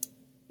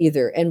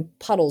 And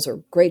puddles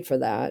are great for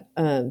that.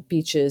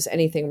 Beaches,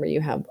 anything where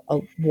you have a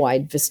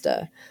wide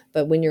vista.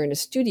 But when you're in a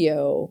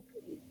studio,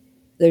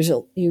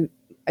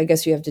 I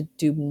guess you have to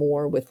do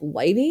more with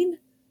lighting,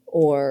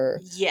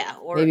 or Yeah,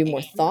 or maybe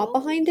more thought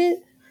angle. behind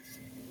it.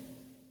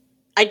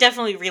 I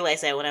definitely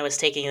realized that when I was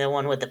taking the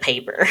one with the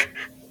paper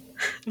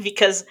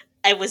because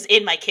I was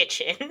in my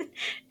kitchen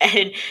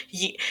and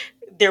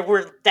there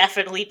were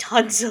definitely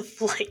tons of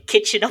like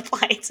kitchen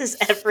appliances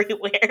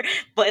everywhere,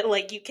 but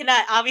like you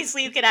cannot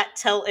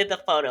tell in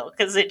the photo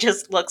because it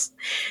just looks,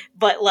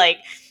 but like,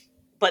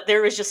 but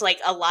there was just like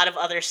a lot of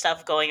other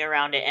stuff going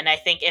around it. And I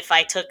think if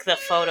I took the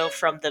photo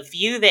from the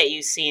view that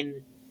you've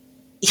seen,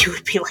 you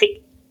would be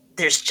like,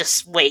 there's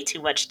just way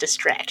too much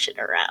distraction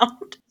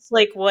around. It's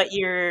like what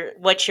you're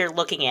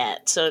looking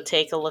at. So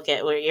take a look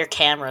at what your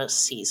camera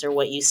sees or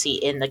what you see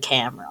in the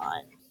camera.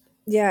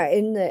 Yeah,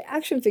 in the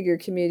action figure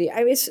community,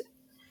 I mean,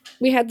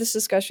 we had this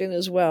discussion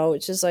as well,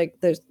 which is like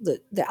the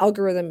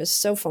algorithm is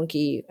so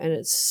funky and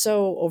it's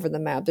so over the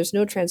map. There's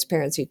no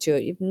transparency to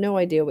it. You have no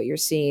idea what you're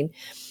seeing,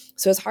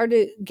 so it's hard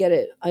to get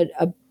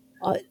a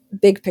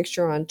big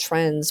picture on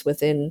trends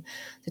within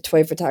the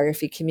toy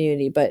photography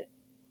community. But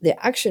the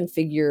action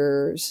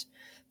figures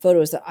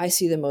photos that I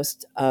see the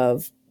most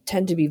of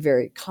tend to be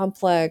very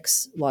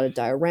complex, a lot of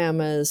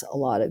dioramas, a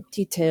lot of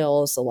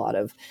details, a lot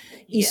of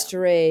Yeah.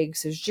 Easter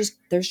eggs.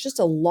 There's just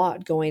a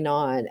lot going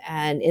on,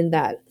 and in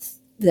that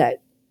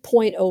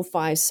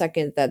 0.05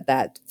 second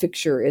that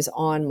fixture is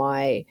on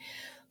my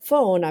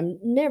phone, I'm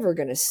never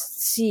going to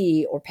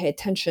see or pay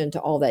attention to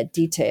all that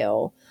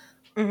detail.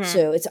 Mm-hmm.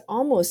 So it's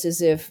almost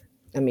as if,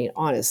 I mean,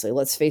 honestly,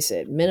 let's face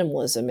it,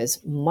 minimalism is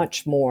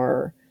much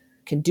more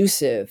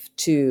conducive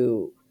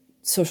to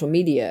social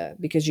media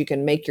because you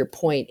can make your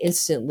point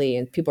instantly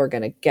and people are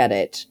going to get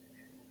it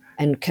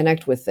and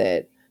connect with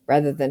it,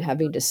 rather than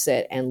having to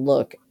sit and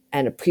look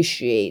and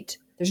appreciate.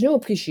 There's no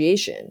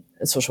appreciation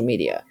in social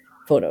media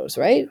photos,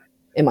 right?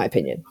 In my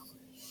opinion.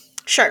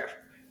 Sure.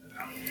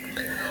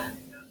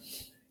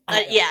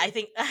 Yeah, I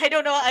think I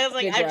don't know. I was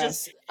like, I don't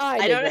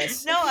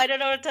know. I don't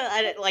know what to.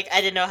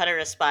 I didn't know how to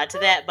respond to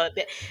that,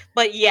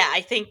 but yeah,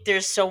 I think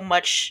there's so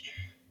much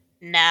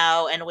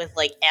now, and with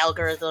like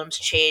algorithms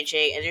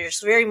changing, and you're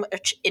just very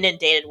much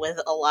inundated with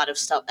a lot of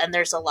stuff, and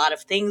there's a lot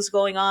of things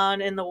going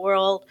on in the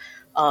world.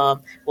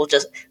 We'll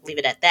just leave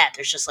it at that.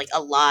 There's just like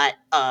a lot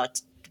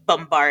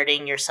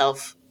bombarding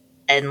yourself,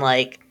 and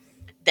like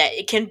that,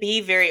 it can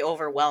be very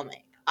overwhelming.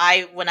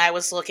 When I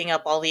was looking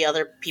up all the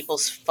other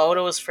people's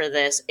photos for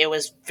this, it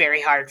was very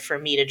hard for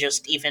me to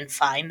just even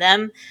find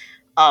them.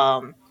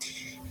 I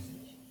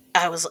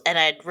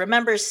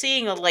remember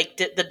seeing like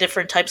the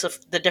different types of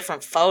the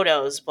different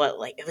photos, but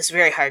like it was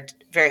very hard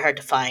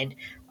to find.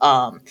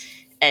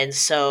 And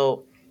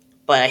so,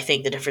 but I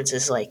think the difference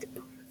is like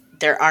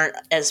there aren't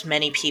as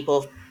many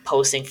people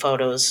posting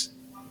photos,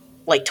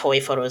 like toy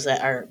photos,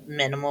 that are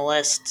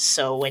minimalist.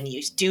 So when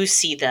you do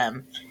see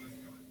them,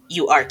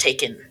 you are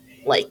taken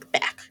like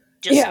back.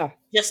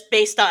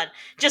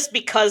 Just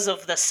because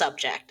of the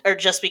subject, or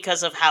just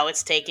because of how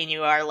it's taken,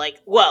 you are like,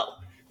 whoa,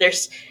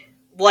 there's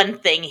one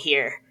thing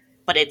here,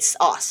 but it's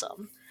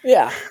awesome.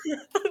 Yeah.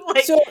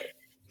 Like, so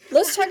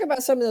let's talk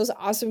about some of those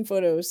awesome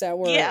photos that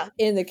were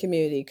in the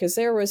community, because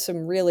there was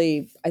some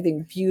really, I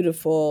think,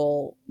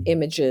 beautiful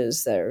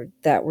images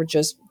that were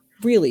just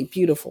really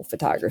beautiful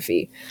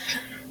photography.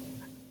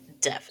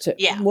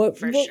 Definitely.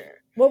 So sure.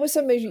 What was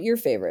some of your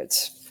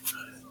favorites?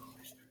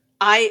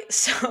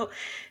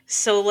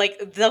 So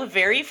like the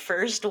very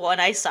first one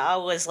I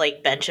saw was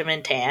like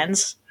Benjamin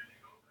Tan's,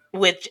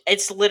 which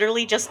it's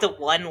literally just the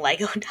one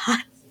Lego dot,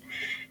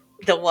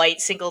 the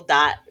white single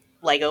dot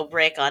Lego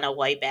brick on a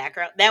white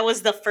background. That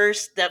was the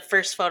first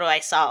photo I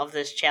saw of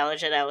this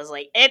challenge, and I was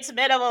like, it's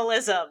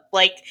minimalism.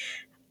 Like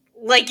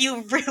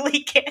you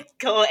really can't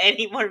go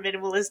any more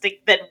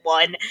minimalistic than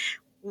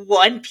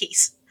one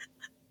piece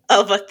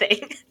of a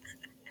thing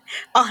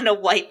on a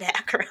white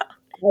background.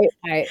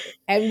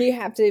 And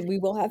we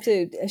will have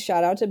to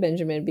shout out to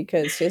Benjamin,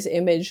 because his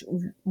image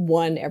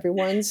won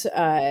everyone's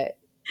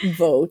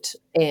vote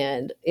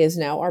and is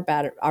now our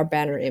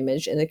banner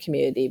image in the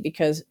community.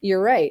 Because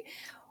you're right,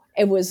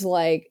 it was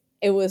like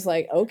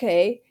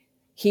okay,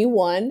 he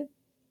won,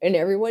 and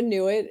everyone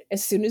knew it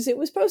as soon as it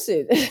was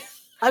posted.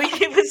 I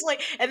mean, it was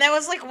like, and that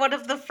was like one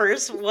of the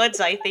first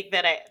ones I think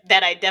that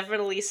I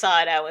definitely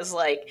saw, and I was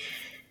like,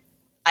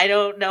 I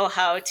don't know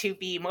how to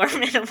be more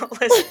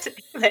minimalistic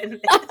than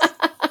this.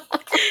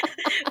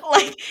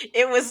 Like,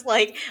 it was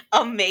like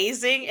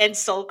amazing and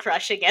soul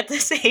crushing at the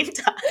same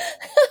time.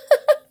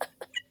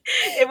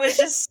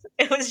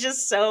 it was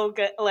just so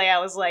good. Like I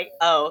was like,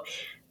 oh,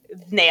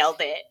 nailed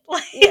it.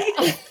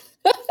 Yeah. Like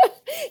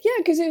Yeah,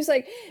 because it was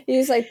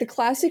like the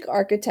classic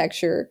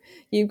architecture.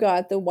 You've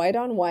got the white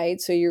on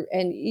white, so you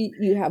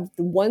have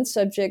the one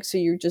subject, so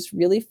you're just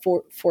really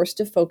forced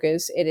to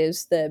focus. It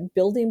is the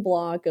building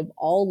block of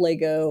all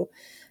Lego,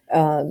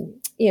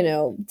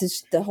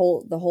 just the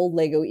whole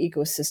Lego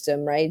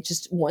ecosystem, right?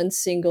 Just one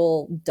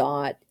single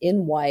dot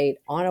in white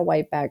on a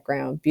white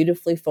background,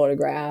 beautifully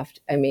photographed.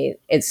 I mean,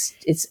 it's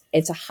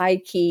a high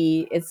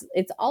key. It's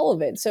all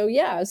of it. So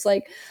yeah, it's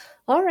like,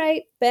 all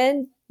right,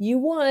 Ben, you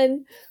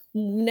won.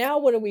 Now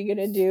what are we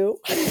gonna do?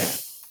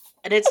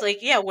 and it's like,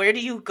 yeah, where do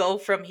you go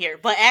from here?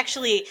 But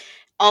actually,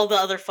 all the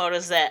other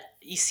photos that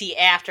you see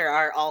after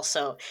are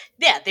also,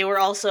 yeah, they were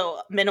also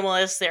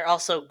minimalist. They're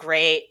also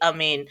great. I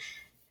mean,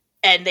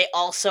 and they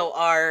also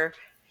are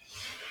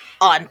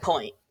on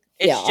point.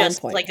 Yeah, It's on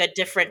just point. like a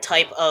different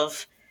type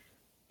of,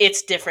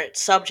 it's different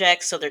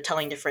subjects, so they're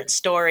telling different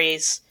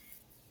stories,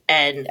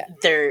 and Yeah.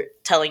 they're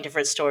telling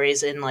different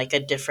stories in like a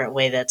different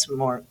way that's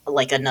more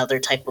like another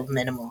type of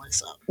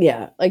minimalism.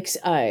 Yeah, like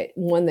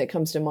one that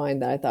comes to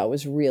mind that I thought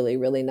was really,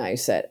 really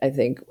nice that I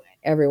think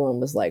everyone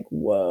was like,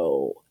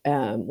 "Whoa,"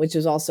 which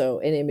is also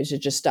an image that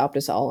just stopped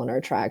us all in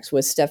our tracks,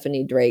 was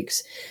Stephanie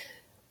Drake's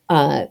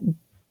uh,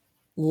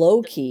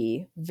 low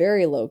key,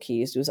 very low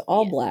key. It was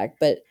all Yeah. black,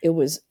 but it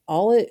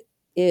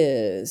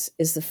is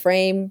the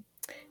frame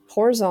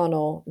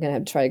horizontal. I'm gonna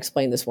have to try to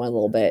explain this one a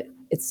little bit.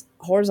 It's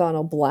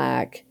horizontal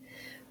black,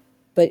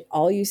 but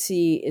all you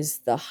see is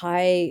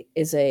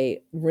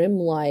a rim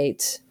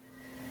light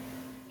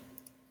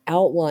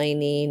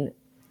outlining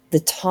the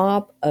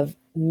top of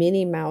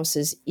Minnie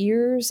Mouse's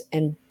ears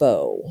and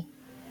bow.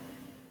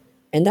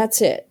 And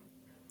that's it.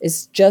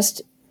 It's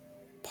just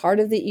part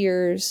of the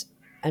ears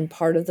and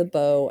part of the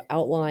bow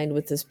outlined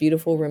with this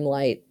beautiful rim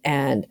light.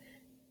 And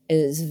it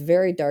is a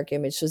very dark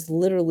image. So it's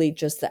literally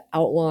just the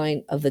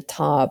outline of the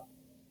top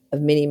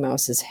of Minnie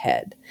Mouse's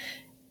head.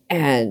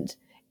 And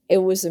it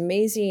was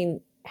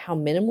amazing how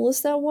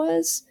minimalist that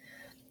was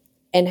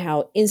and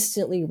how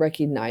instantly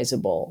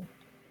recognizable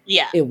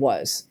Yeah. it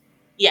was.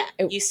 Yeah.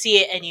 It, You see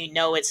it and you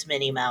know it's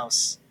Minnie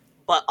Mouse,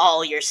 but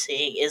all you're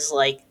seeing is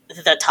like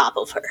the top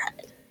of her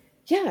head.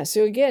 Yeah,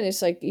 so again,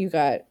 it's like you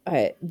got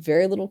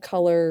very little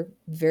color,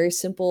 very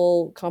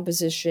simple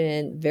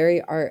composition,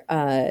 very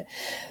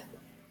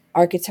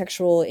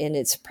architectural in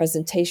its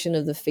presentation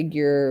of the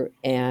figure,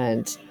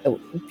 and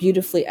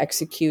beautifully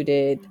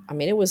executed. I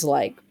mean, it was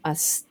like a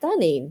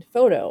stunning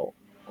photo.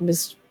 It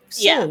was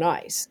so Yeah.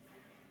 nice.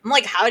 I'm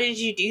like, how did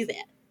you do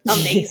that?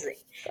 Amazing.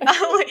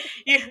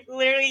 You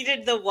literally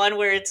did the one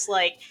where it's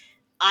like,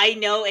 I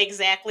know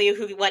exactly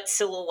what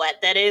silhouette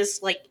that is,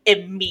 like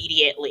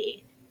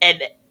immediately,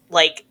 and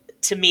like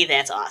to me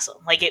that's awesome.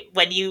 Like it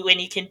when you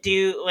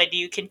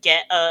can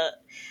get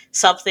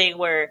something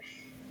where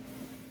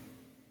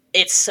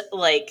it's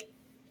like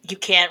you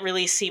can't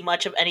really see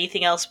much of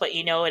anything else, but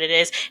you know what it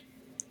is.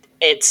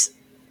 It's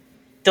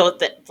though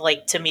that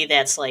like to me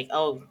that's like,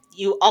 oh,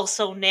 you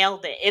also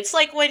nailed it. It's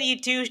like when you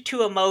do two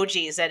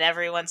emojis and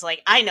everyone's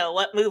like, I know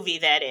what movie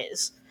that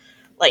is.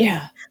 Like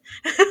Yeah,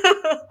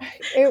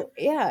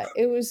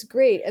 it was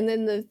great. And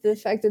then the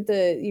fact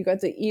that you got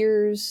the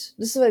ears.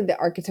 This is like the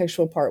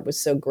architectural part was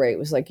so great. It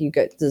was like you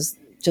got this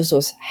just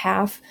those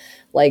half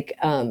like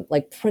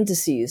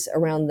parentheses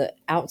around the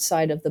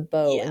outside of the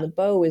bow, and yeah. the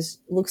bow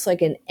looks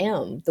like an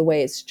M the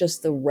way it's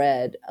just the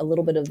red, a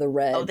little bit of the Oh,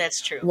 red that's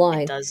true. It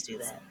line. does do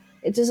that.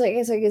 It's just like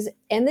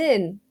and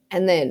then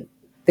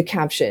the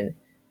caption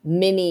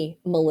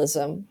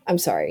minimalism. I'm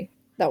sorry,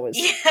 that was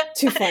Yeah.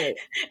 too funny.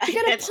 She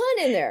got a that's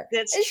pun in there,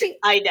 that's and true. she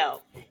I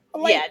know.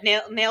 like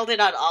Yeah, nailed it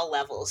on all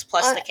levels.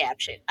 Plus uh, the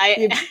caption. I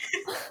you,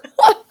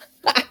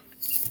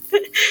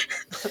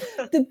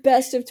 the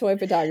best of toy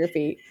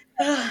photography.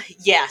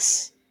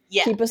 yes.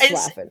 Yeah. Keep us It's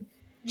laughing.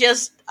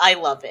 just I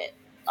love it.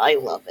 I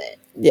love it.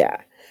 Yeah.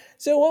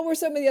 So, what were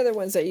some of the other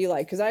ones that you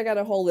like? Because I got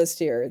a whole list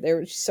here. There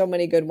were so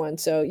many good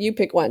ones. So, you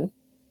pick one.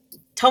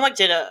 Tomac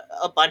did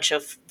a bunch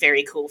of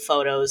very cool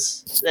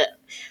photos that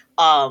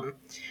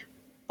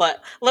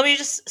but let me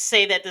just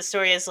say that the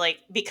story is like,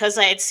 because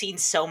I had seen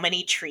so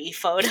many tree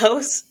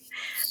photos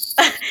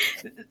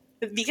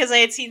because I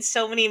had seen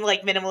so many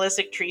like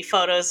minimalistic tree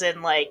photos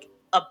in like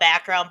a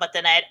background, but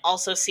then I had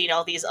also seen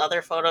all these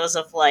other photos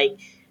of like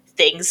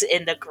things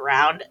in the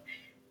ground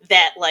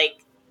that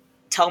like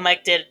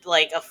Tomac did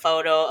like a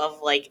photo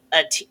of like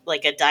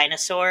like a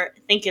dinosaur. I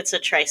think it's a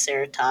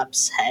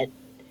triceratops head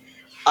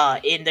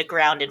in the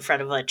ground in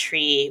front of a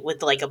tree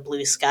with like a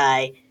blue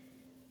sky,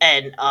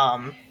 and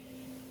I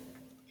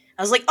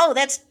was like, oh,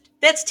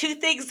 that's two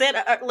things that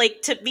are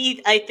like, to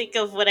me, I think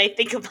of when I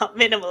think about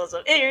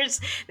minimalism.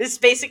 Here's this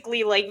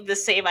basically like the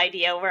same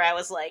idea where I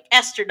was like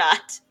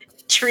astronaut,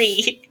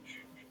 tree,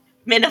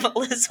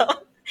 minimalism.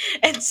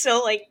 And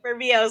so like for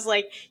me I was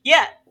like,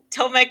 yeah,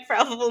 Tomac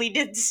probably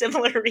did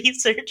similar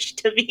research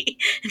to me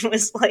and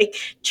was like,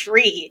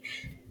 tree,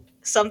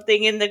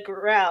 something in the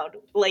ground,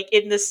 like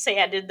in the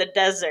sand, in the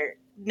desert,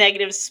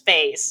 negative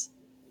space,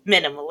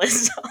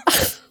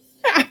 minimalism.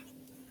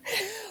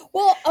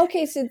 Well,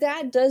 okay, so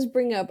that does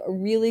bring up a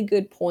really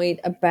good point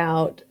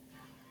about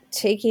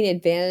taking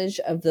advantage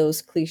of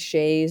those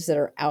cliches that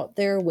are out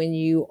there when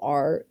you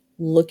are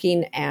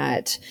looking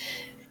at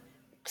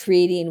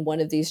creating one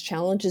of these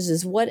challenges.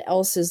 Is what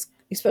else is,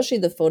 especially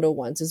the photo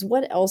ones, is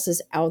what else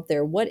is out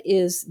there? What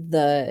is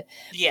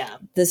Yeah.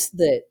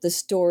 the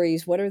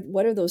stories? What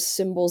are those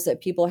symbols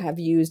that people have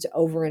used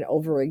over and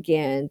over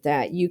again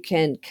that you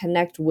can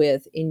connect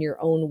with in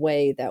your own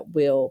way that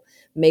will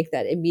make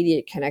that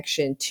immediate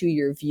connection to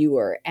your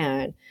viewer?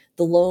 And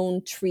the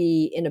lone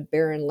tree in a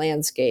barren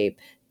landscape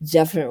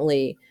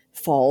definitely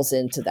falls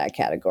into that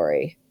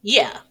category.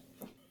 Yeah.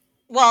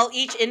 While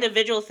each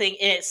individual thing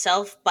in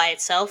itself, by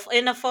itself,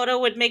 in a photo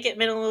would make it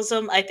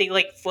minimalism, I think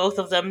like both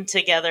of them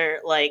together,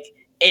 like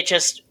it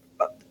just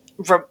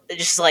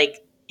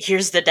like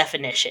here's the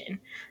definition.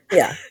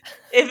 Yeah.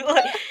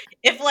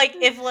 if like,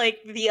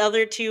 if the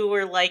other two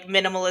were like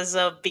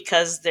minimalism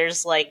because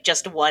there's like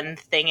just one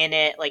thing in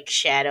it, like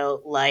shadow,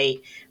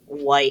 light,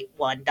 white,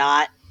 one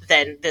dot,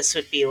 then this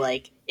would be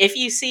like if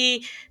you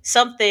see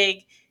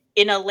something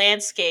in a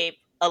landscape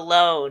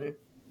alone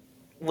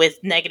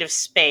with negative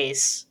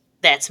space,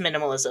 that's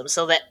minimalism.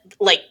 So that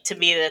like to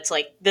me that's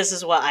like this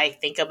is what I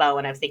think about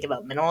when I think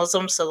about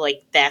minimalism. So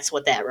like that's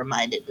what that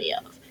reminded me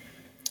of.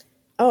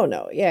 Oh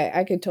no, yeah,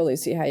 I could totally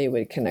see how you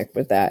would connect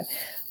with that.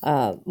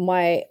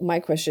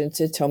 My question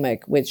to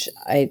Tomek, which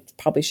I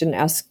probably shouldn't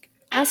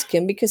ask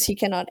him because he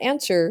cannot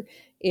answer,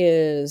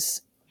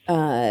 is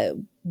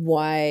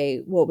why?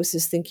 What was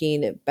his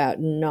thinking about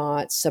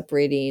not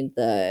separating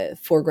the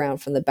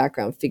foreground from the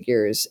background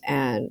figures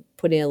and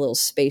putting a little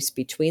space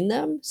between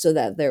them so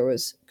that there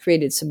was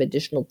created some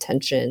additional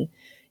tension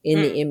in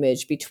Mm, the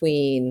image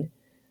between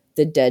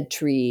the dead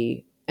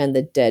tree and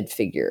the dead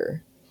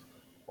figure,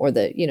 or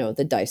the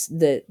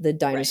right.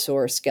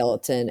 dinosaur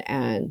skeleton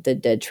and the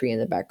dead tree in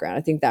the background.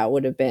 I think that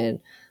would have been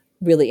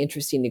really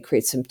interesting to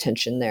create some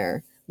tension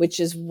there, which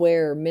is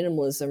where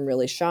minimalism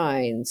really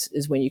shines,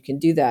 is when you can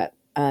do that.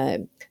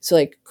 So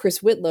like Chris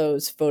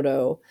Whitlow's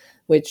photo,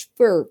 which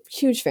we're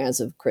huge fans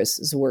of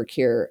Chris's work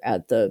here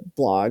at the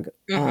blog,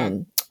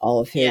 Mm-hmm. all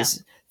of Yeah.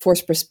 his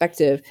forced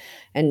perspective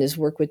and his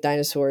work with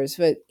dinosaurs.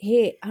 But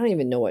I don't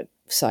even know what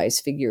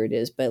size figure it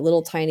is, but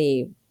little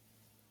tiny,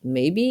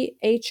 maybe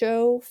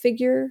HO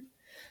figure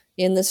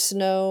in the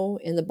snow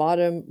in the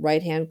bottom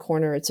right hand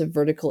corner. It's a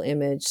vertical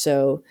image,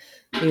 so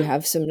you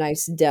have some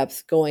nice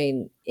depth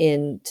going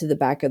into the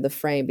back of the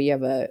frame, but you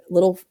have a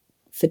little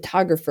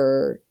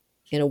photographer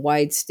in a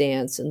wide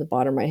stance in the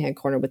bottom right hand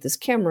corner with his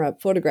camera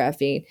up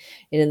photographing,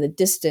 and in the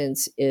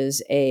distance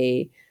is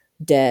a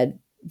dead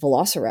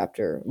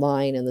velociraptor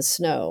lying in the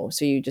snow.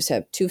 So you just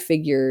have two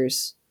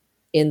figures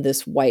in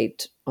this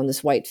white on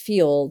this white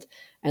field,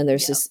 and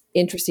there's Yeah. this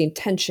interesting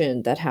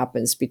tension that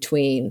happens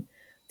between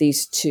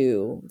these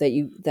two that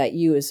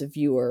you as a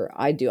viewer,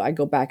 I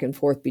go back and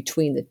forth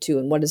between the two,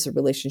 and what is the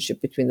relationship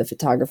between the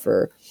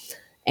photographer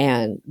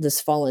and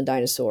this fallen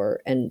dinosaur,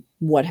 and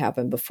what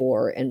happened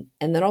before, and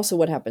then also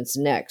what happens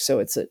next. So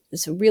it's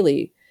a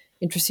really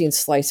interesting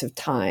slice of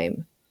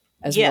time,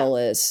 as Yeah. well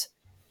as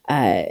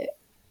uh,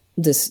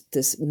 this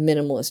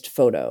minimalist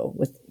photo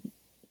with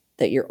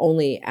that you're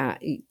only at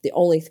the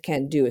only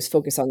can do is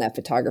focus on that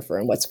photographer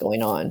and what's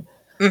going on.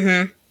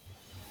 Mm-hmm.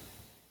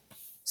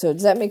 So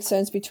does that make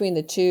sense between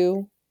the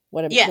two?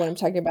 Yeah. What I'm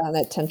talking about,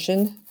 that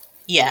tension?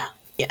 Yeah.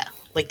 Yeah.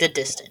 Like the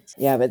distance.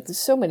 Yeah, but there's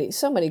so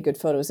many good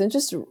photos, and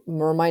just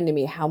reminding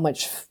me how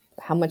much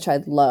I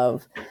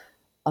love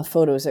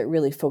photos that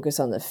really focus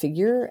on the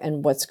figure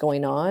and what's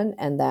going on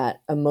and that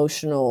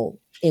emotional,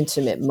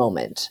 intimate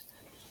moment.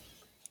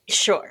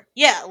 Sure.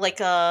 Yeah. Like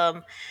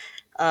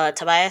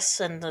Tobias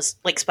and the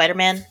like Spider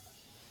Man.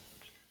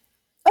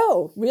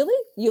 Oh, really?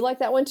 You like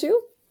that one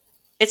too?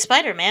 It's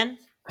Spider Man.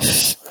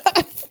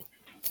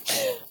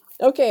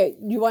 Okay,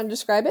 you want to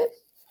describe it?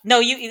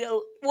 No,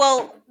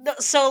 well.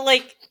 So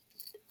like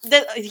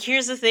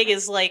here's the thing: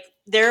 is like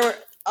there were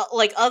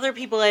like other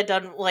people had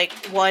done like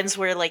ones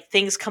where like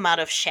things come out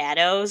of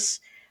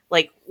shadows,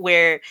 like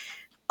where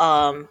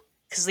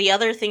because the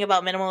other thing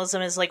about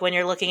minimalism is like when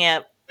you're looking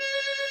at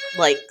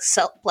like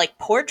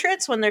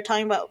portraits, when they're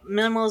talking about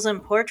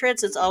minimalism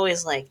portraits, it's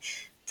always like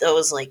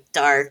those like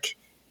dark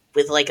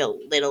with like a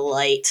little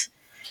light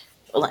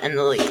and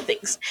like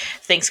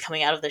things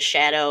coming out of the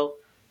shadow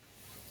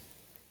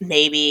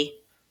maybe,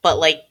 but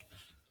like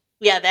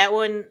yeah, that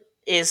one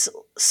is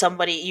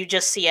somebody you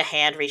just see a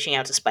hand reaching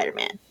out to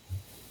Spider-Man,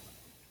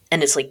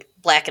 and it's like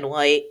black and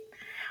white,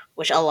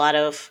 which a lot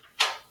of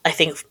I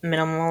think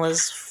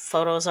minimalist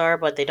photos are,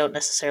 but they don't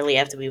necessarily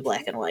have to be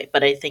black and white.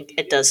 But I think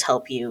it does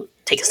help you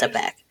take a step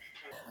back.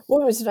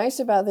 What was nice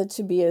about the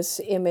Tobias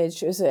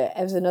image is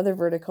as another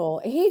vertical.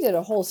 He did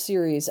a whole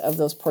series of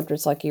those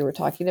portraits, like you were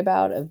talking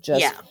about, of Yeah.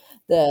 just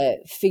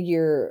the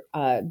figure,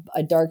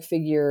 a dark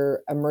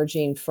figure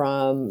emerging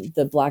from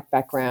the black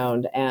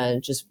background,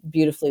 and just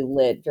beautifully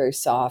lit, very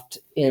soft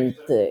in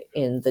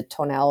the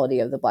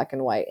tonality of the black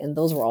and white, and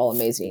those were all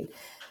amazing.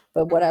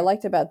 But what I Mhm.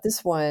 liked about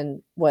this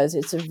one was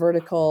it's a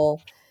vertical,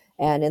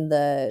 And in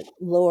the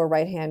lower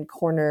right hand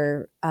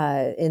corner,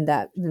 in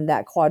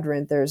that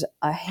quadrant, there's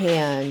a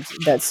hand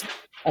that's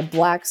a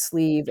black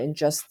sleeve and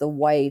just the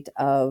white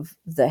of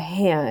the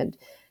hand.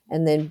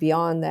 And then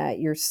beyond that,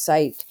 your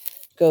sight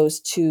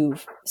goes to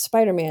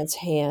Spider-Man's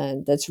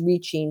hand that's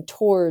reaching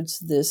towards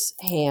this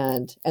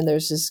hand, and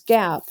there's this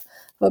gap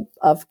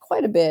of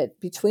quite a bit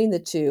between the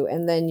two.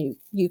 And then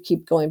you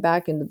keep going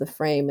back into the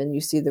frame, and you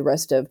see the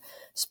rest of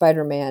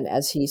Spider-Man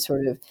as he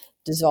sort of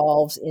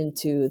dissolves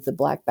into the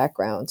black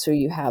background. So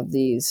you have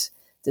this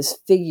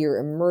figure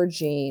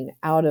emerging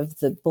out of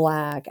the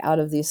black, out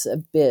of this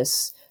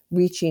abyss,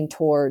 reaching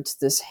towards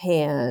this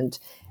hand,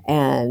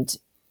 and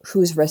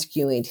who's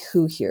rescuing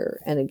who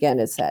here. And again,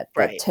 it's that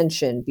Right.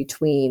 tension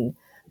between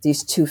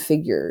these two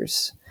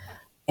figures.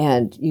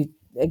 And you,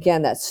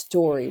 again, that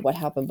story, what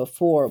happened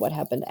before, what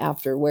happened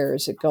after, where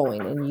is it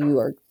going? And you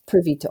are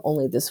privy to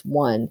only this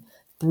one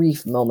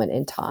brief moment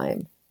in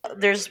time.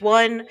 There's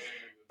one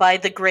by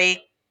the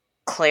Great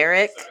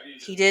Cleric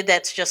he did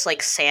that's just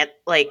like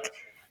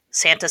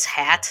Santa's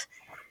hat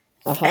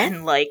Uh-huh.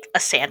 and like a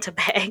Santa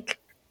bag.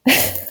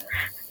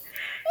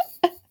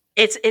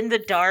 It's in the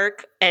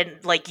dark,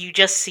 and like you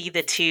just see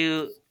the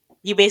two.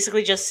 You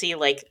basically just see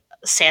like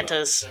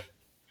Santa's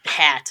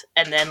hat,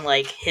 and then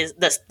like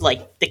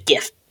the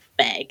gift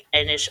bag,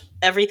 and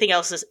everything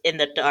else is in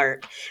the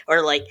dark,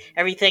 or like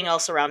everything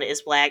else around it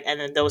is black, and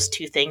then those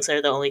two things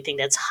are the only thing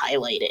that's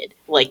highlighted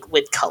like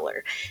with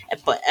color,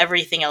 but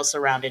everything else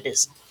around it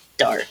is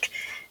dark.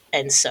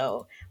 And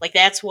so like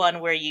that's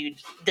one where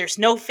there's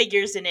no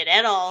figures in it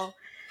at all,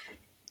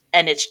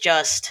 and it's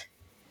just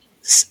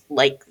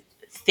like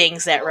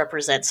things that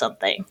represent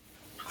something.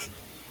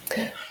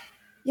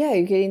 Yeah,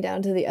 you're getting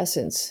down to the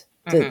essence.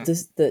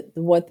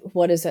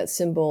 What is that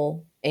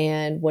symbol,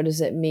 and what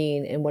does it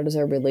mean, and what is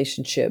our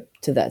relationship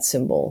to that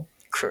symbol?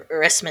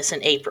 Christmas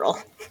in April.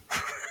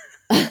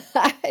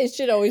 It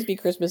should always be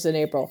Christmas in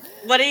April.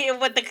 What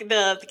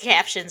the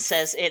caption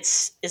says?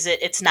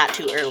 It's not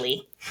too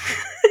early.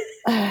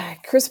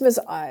 Christmas,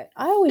 I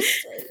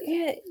always,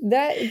 yeah,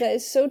 that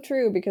is so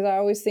true, because I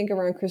always think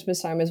around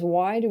Christmas time is,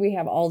 why do we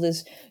have all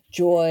this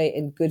joy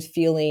and good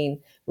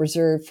feeling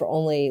reserved for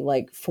only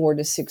like 4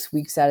 to 6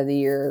 weeks out of the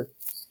year,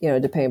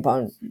 depending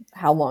upon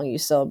how long you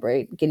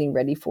celebrate, getting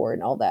ready for it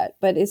and all that.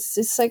 But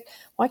it's like,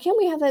 why can't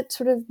we have that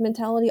sort of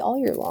mentality all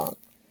year long?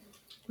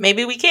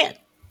 Maybe we can.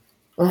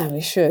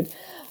 We should.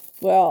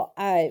 Well,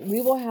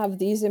 we will have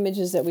these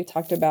images that we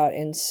talked about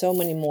and so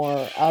many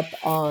more up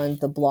on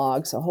the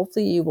blog. So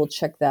hopefully you will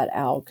check that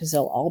out, because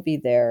they'll all be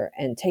there,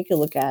 and take a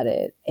look at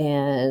it.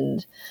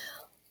 And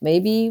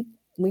maybe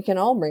we can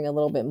all bring a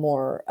little bit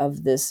more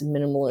of this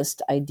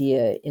minimalist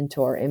idea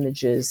into our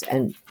images,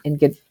 and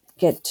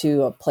get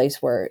to a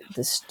place where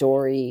the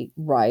story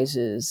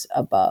rises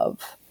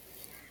above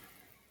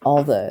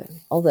all that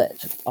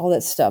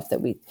stuff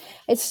that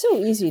it's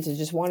so easy to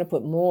just want to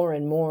put more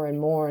and more and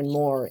more and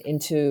more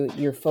into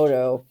your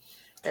photo.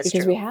 That's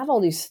because true. We have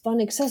all these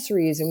fun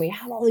accessories, and we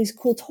have all these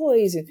cool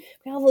toys, and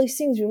we have all these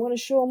things, we want to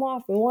show them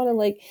off, we want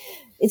to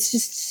it's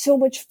just so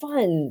much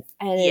fun.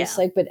 And it's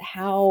like, but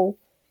how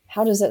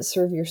does that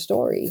serve your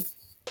story?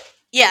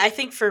 Yeah, I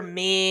think for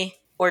me,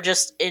 or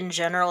just in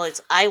general,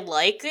 I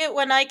like it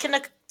when I can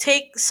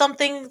take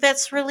something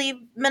that's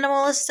really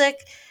minimalistic,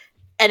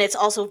 and it's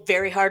also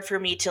very hard for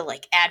me to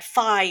like add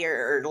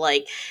fire or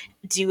like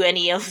do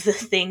any of the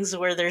things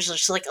where there's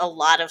just like a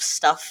lot of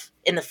stuff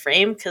in the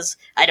frame, because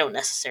I don't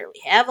necessarily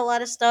have a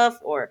lot of stuff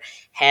or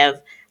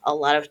have a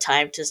lot of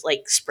time to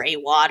like spray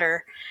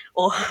water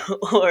or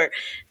or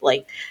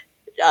like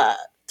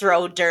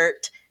throw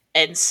dirt.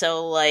 And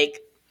so like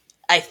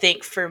I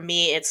think for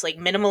me, it's like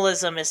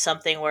minimalism is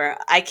something where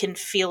I can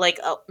feel like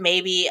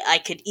maybe I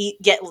could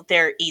get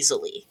there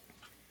easily,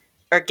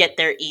 or get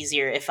there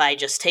easier if I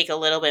just take a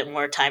little bit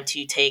more time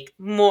to take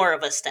more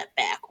of a step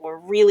back, or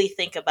really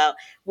think about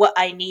what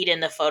I need in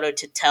the photo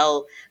to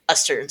tell a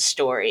certain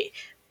story.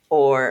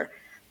 Or,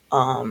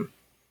 and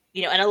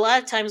a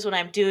lot of times when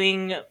I'm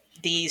doing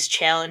these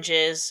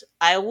challenges,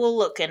 I will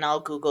look and I'll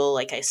Google,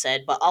 like I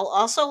said, but I'll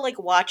also like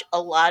watch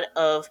a lot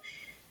of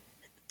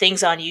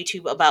things on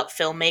YouTube about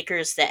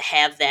filmmakers that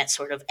have that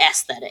sort of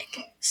aesthetic,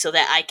 so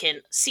that I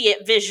can see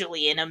it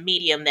visually in a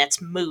medium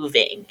that's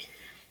moving,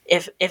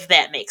 if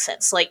that makes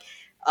sense. Like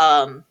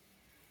for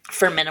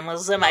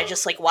minimalism, I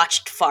just like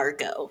watched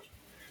Fargo.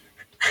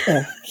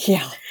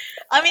 Yeah.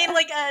 I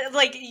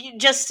mean,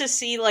 just to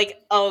see like,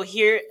 oh,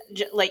 here,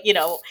 like,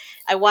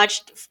 I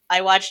watched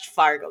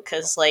Fargo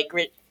because like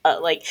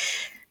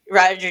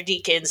Roger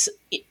Deakins,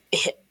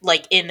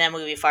 like in that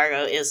movie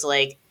Fargo, is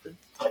like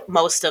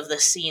most of the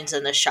scenes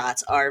and the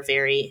shots are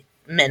very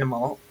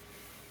minimal.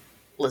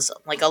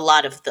 Like a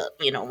lot of the,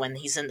 when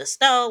he's in the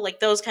snow, like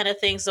those kind of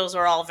things, those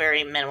are all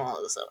very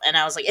minimalism. And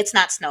I was like, it's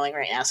not snowing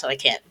right now, so I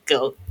can't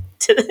go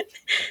to the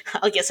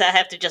I guess I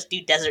have to just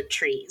do desert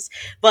trees.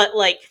 But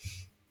like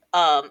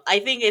I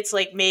think it's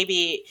like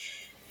maybe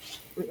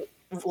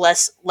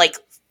less, like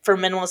for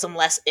minimalism,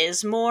 less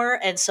is more,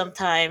 and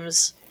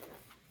sometimes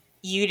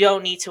you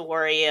don't need to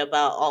worry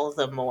about all of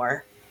the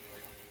more.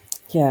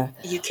 Yeah.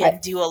 You can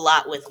do a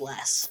lot with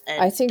less,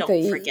 and I think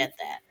don't that forget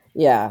that.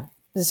 Yeah,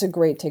 this is a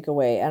great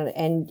takeaway,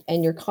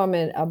 and your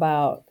comment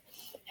about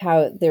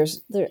how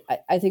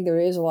I think there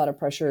is a lot of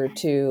pressure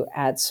to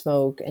add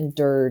smoke and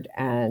dirt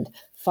and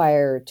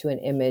fire to an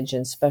image,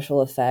 and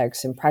special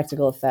effects and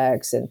practical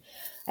effects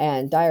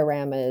and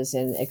dioramas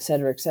and et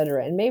cetera, et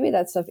cetera. And maybe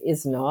that stuff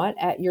is not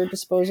at your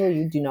disposal.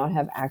 You do not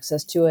have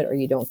access to it, or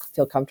you don't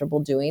feel comfortable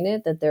doing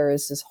it. That there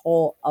is this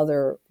whole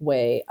other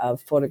way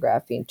of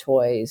photographing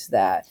toys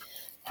that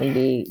can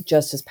be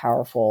just as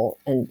powerful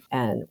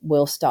and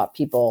will stop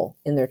people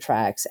in their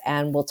tracks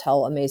and will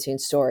tell amazing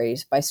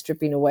stories by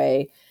stripping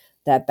away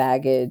that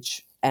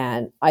baggage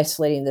and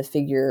isolating the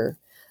figure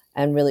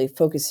and really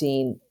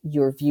focusing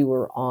your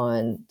viewer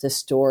on the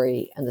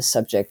story and the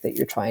subject that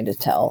you're trying to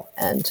tell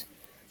and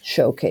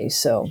showcase.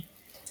 So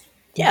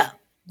Yeah.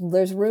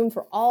 there's room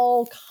for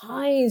all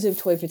kinds of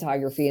toy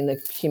photography in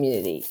the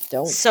community.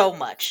 So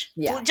much.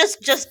 Yeah.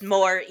 Just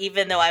more,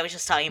 even though I was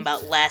just talking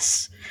about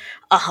less.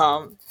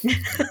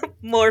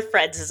 More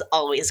friends is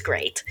always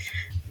great.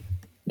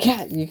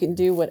 Yeah, you can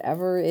do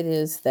whatever it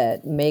is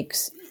that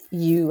makes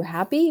you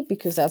happy,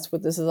 because that's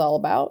what this is all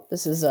about.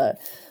 This is a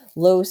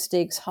low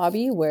stakes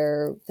hobby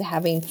where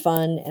having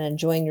fun and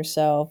enjoying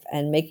yourself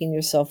and making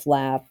yourself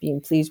laugh,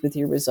 being pleased with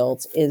your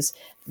results is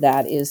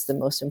the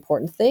most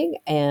important thing.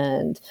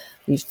 And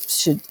you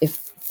should,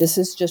 if this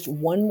is just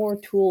one more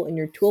tool in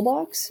your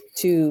toolbox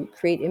to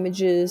create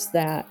images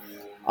that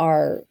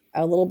are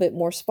a little bit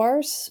more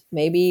sparse,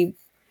 maybe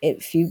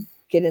if you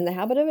get in the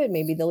habit of it,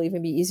 maybe they'll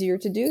even be easier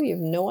to do. You have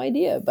no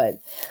idea, but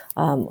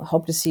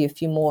hope to see a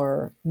few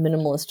more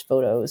minimalist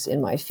photos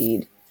in my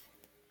feed.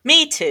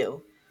 Me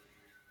too.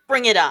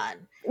 Bring it on.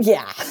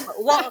 Yeah.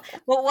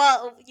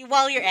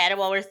 While you're at it,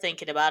 while we're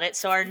thinking about it,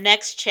 so our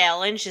next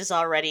challenge is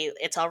already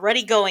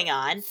going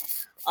on.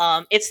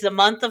 It's the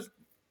month of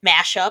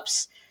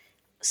mashups.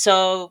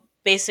 So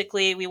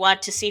basically, we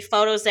want to see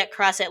photos that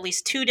cross at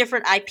least 2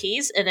 different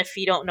IPs. And if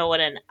you don't know what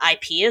an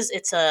IP is,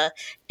 it's a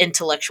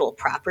intellectual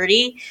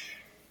property.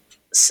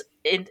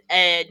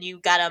 And you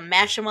gotta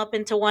mash them up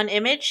into one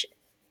image.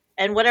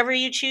 And whatever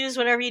you choose,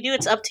 whatever you do,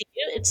 it's up to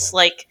you. It's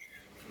like,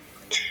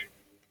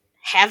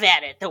 have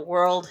at it. The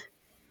world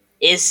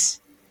is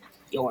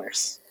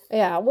yours.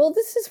 Yeah, well,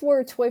 this is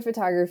where toy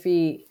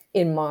photography,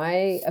 in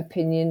my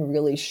opinion,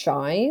 really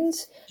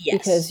shines. Yes.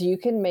 Because you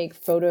can make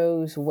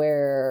photos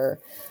where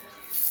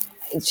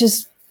it's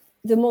just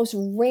the most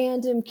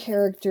random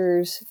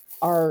characters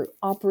are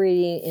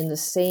operating in the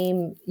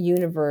same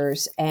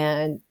universe,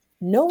 and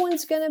no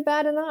one's going to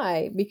bat an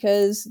eye,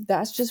 because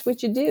that's just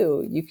what you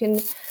do. You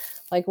can,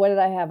 like, what did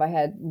I have? I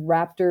had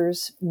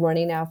raptors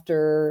running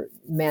after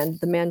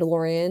the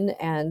Mandalorian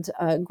and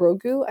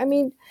Grogu. I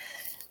mean,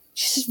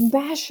 just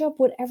mash up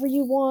whatever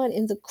you want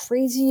in the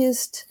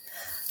craziest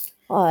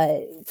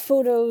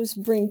photos.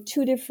 Bring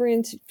 2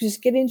 different,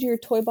 just get into your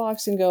toy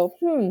box and go,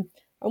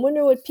 I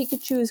wonder what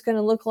Pikachu is going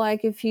to look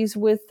like if he's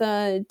with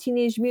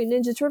Teenage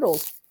Mutant Ninja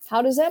Turtles.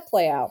 How does that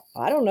play out?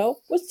 I don't know.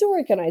 What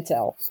story can I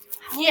tell?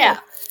 Yeah.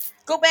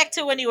 Go back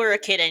to when you were a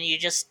kid and you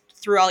just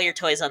threw all your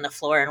toys on the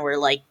floor and were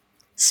like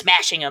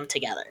smashing them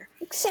together.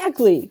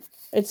 Exactly.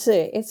 It's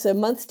a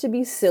month to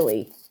be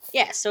silly.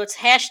 Yeah, so it's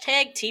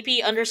hashtag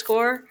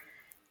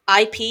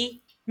TP_IP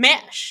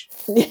mash.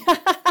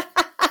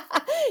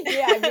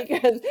 Yeah,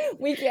 because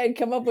we can't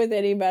come up with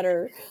any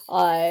better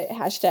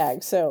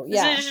hashtag. So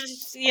yeah,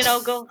 just,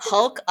 go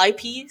Hulk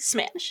IP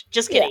smash.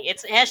 Just kidding. Yeah.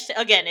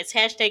 It's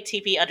hashtag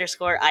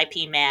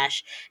TP_IP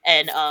mash.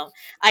 And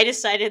I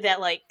decided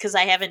that, like, because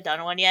I haven't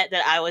done one yet,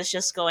 that I was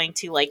just going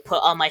to like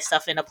put all my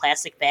stuff in a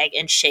plastic bag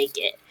and shake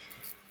it.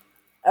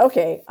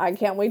 Okay, I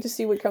can't wait to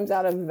see what comes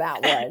out of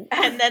that one.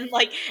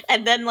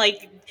 and then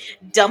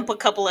dump a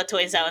couple of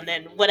toys out, and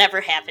then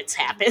whatever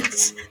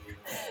happens.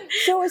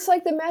 So it's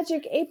like the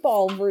Magic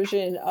 8-Ball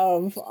version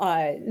of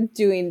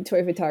doing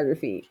toy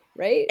photography,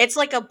 right? It's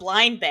like a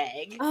blind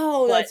bag.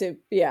 Oh, that's it.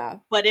 Yeah.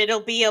 But it'll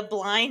be a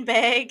blind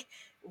bag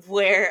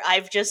where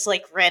I've just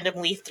like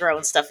randomly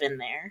thrown stuff in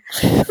there.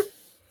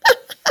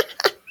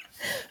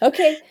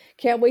 Okay.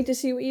 Can't wait to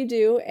see what you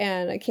do,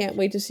 and I can't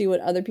wait to see what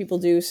other people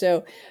do.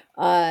 So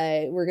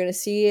we're going to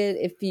see it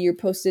if you're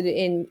posted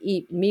in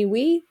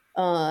MeWe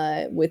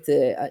with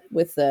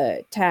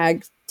the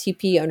tag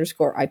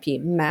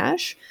TP_IP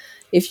mash.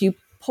 If you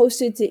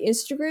post it to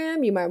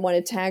Instagram, you might want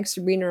to tag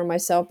Sabrina or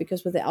myself,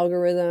 because with the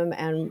algorithm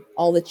and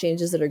all the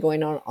changes that are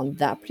going on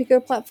that particular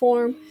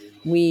platform,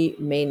 we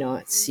may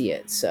not see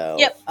it. So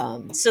yep.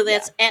 So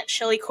that's at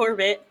Shelly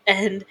Corbett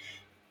and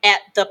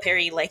at the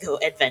Perry Lego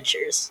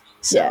Adventures.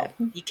 So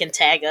you can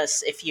tag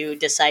us if you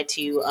decide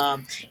to,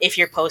 if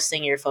you're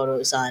posting your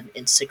photos on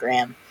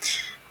Instagram.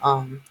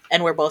 And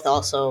we're both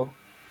also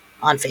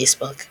on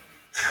Facebook.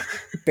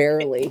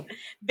 Barely,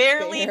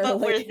 but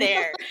we're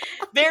there.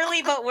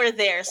 Barely, but we're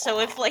there. So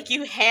if like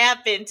you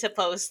happen to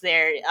post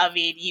there, I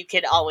mean, you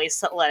can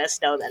always let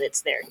us know that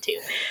it's there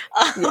too.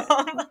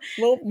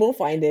 We'll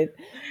find it.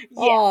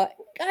 Yeah.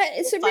 God,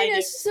 Sabrina,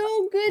 it's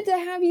so good to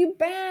have you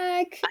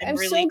back. I'm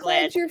really so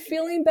glad you're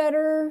feeling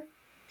better.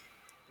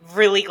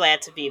 really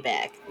glad to be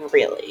back.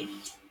 Really.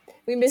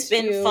 We missed you.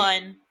 It's been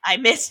fun. I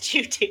missed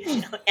you too,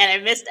 and I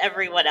missed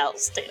everyone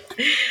else too.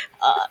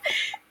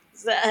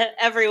 So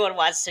everyone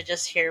wants to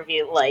just hear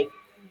me like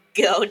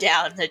go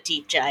down the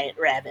deep giant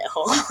rabbit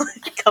hole.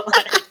 Come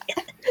on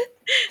again.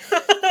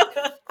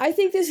 I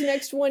think this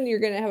next one you're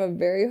going to have a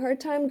very hard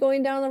time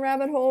going down the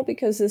rabbit hole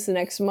because this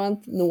next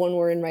month, the one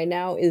we're in right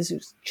now,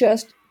 is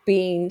just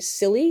being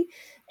silly.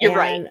 You're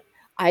right.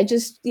 I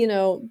just,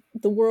 the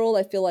world,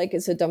 I feel like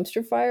it's a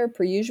dumpster fire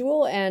per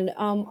usual, and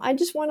I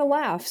just want to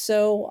laugh.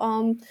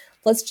 So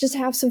let's just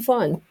have some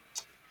fun.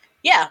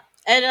 Yeah,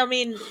 and I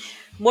mean,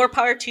 more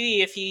power to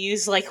you if you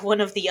use like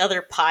one of the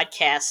other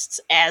podcasts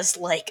as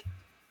like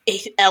a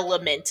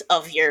element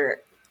of your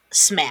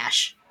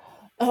smash.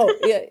 Oh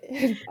yeah,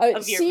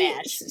 of your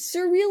mash.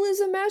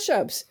 Surrealism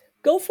mashups.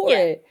 Go for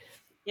it.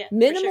 Yeah,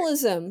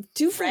 minimalism.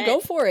 Go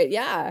for it.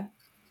 Yeah.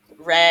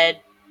 Red,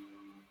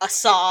 a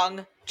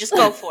song. Just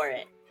go for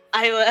it.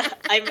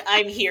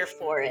 I'm here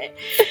for it.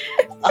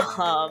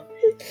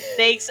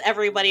 Thanks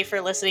everybody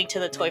for listening to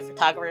the Toy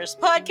Photographers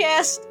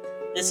podcast.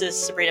 This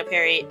is Sabrina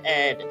Perry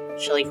and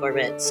Shelly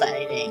Corbett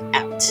signing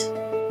out.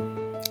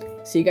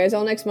 See you guys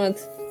all next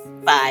month.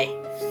 Bye.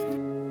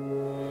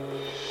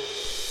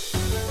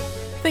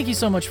 Thank you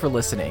so much for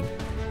listening.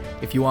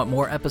 If you want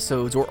more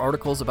episodes or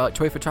articles about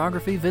toy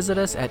photography, visit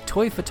us at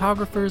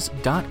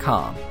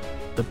toyphotographers.com.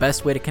 The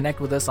best way to connect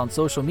with us on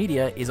social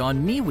media is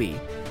on MeWe.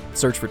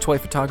 Search for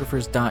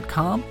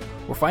toyphotographers.com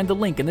or find the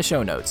link in the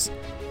show notes.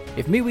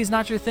 If MeWe's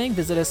not your thing,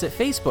 visit us at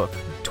Facebook,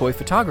 Toy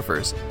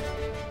Photographers,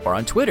 or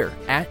on Twitter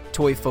at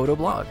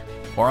ToyPhotoblog,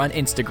 or on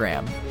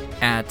Instagram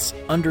at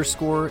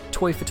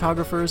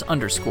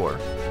 _toyphotographers_.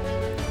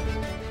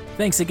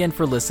 Thanks again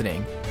for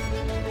listening.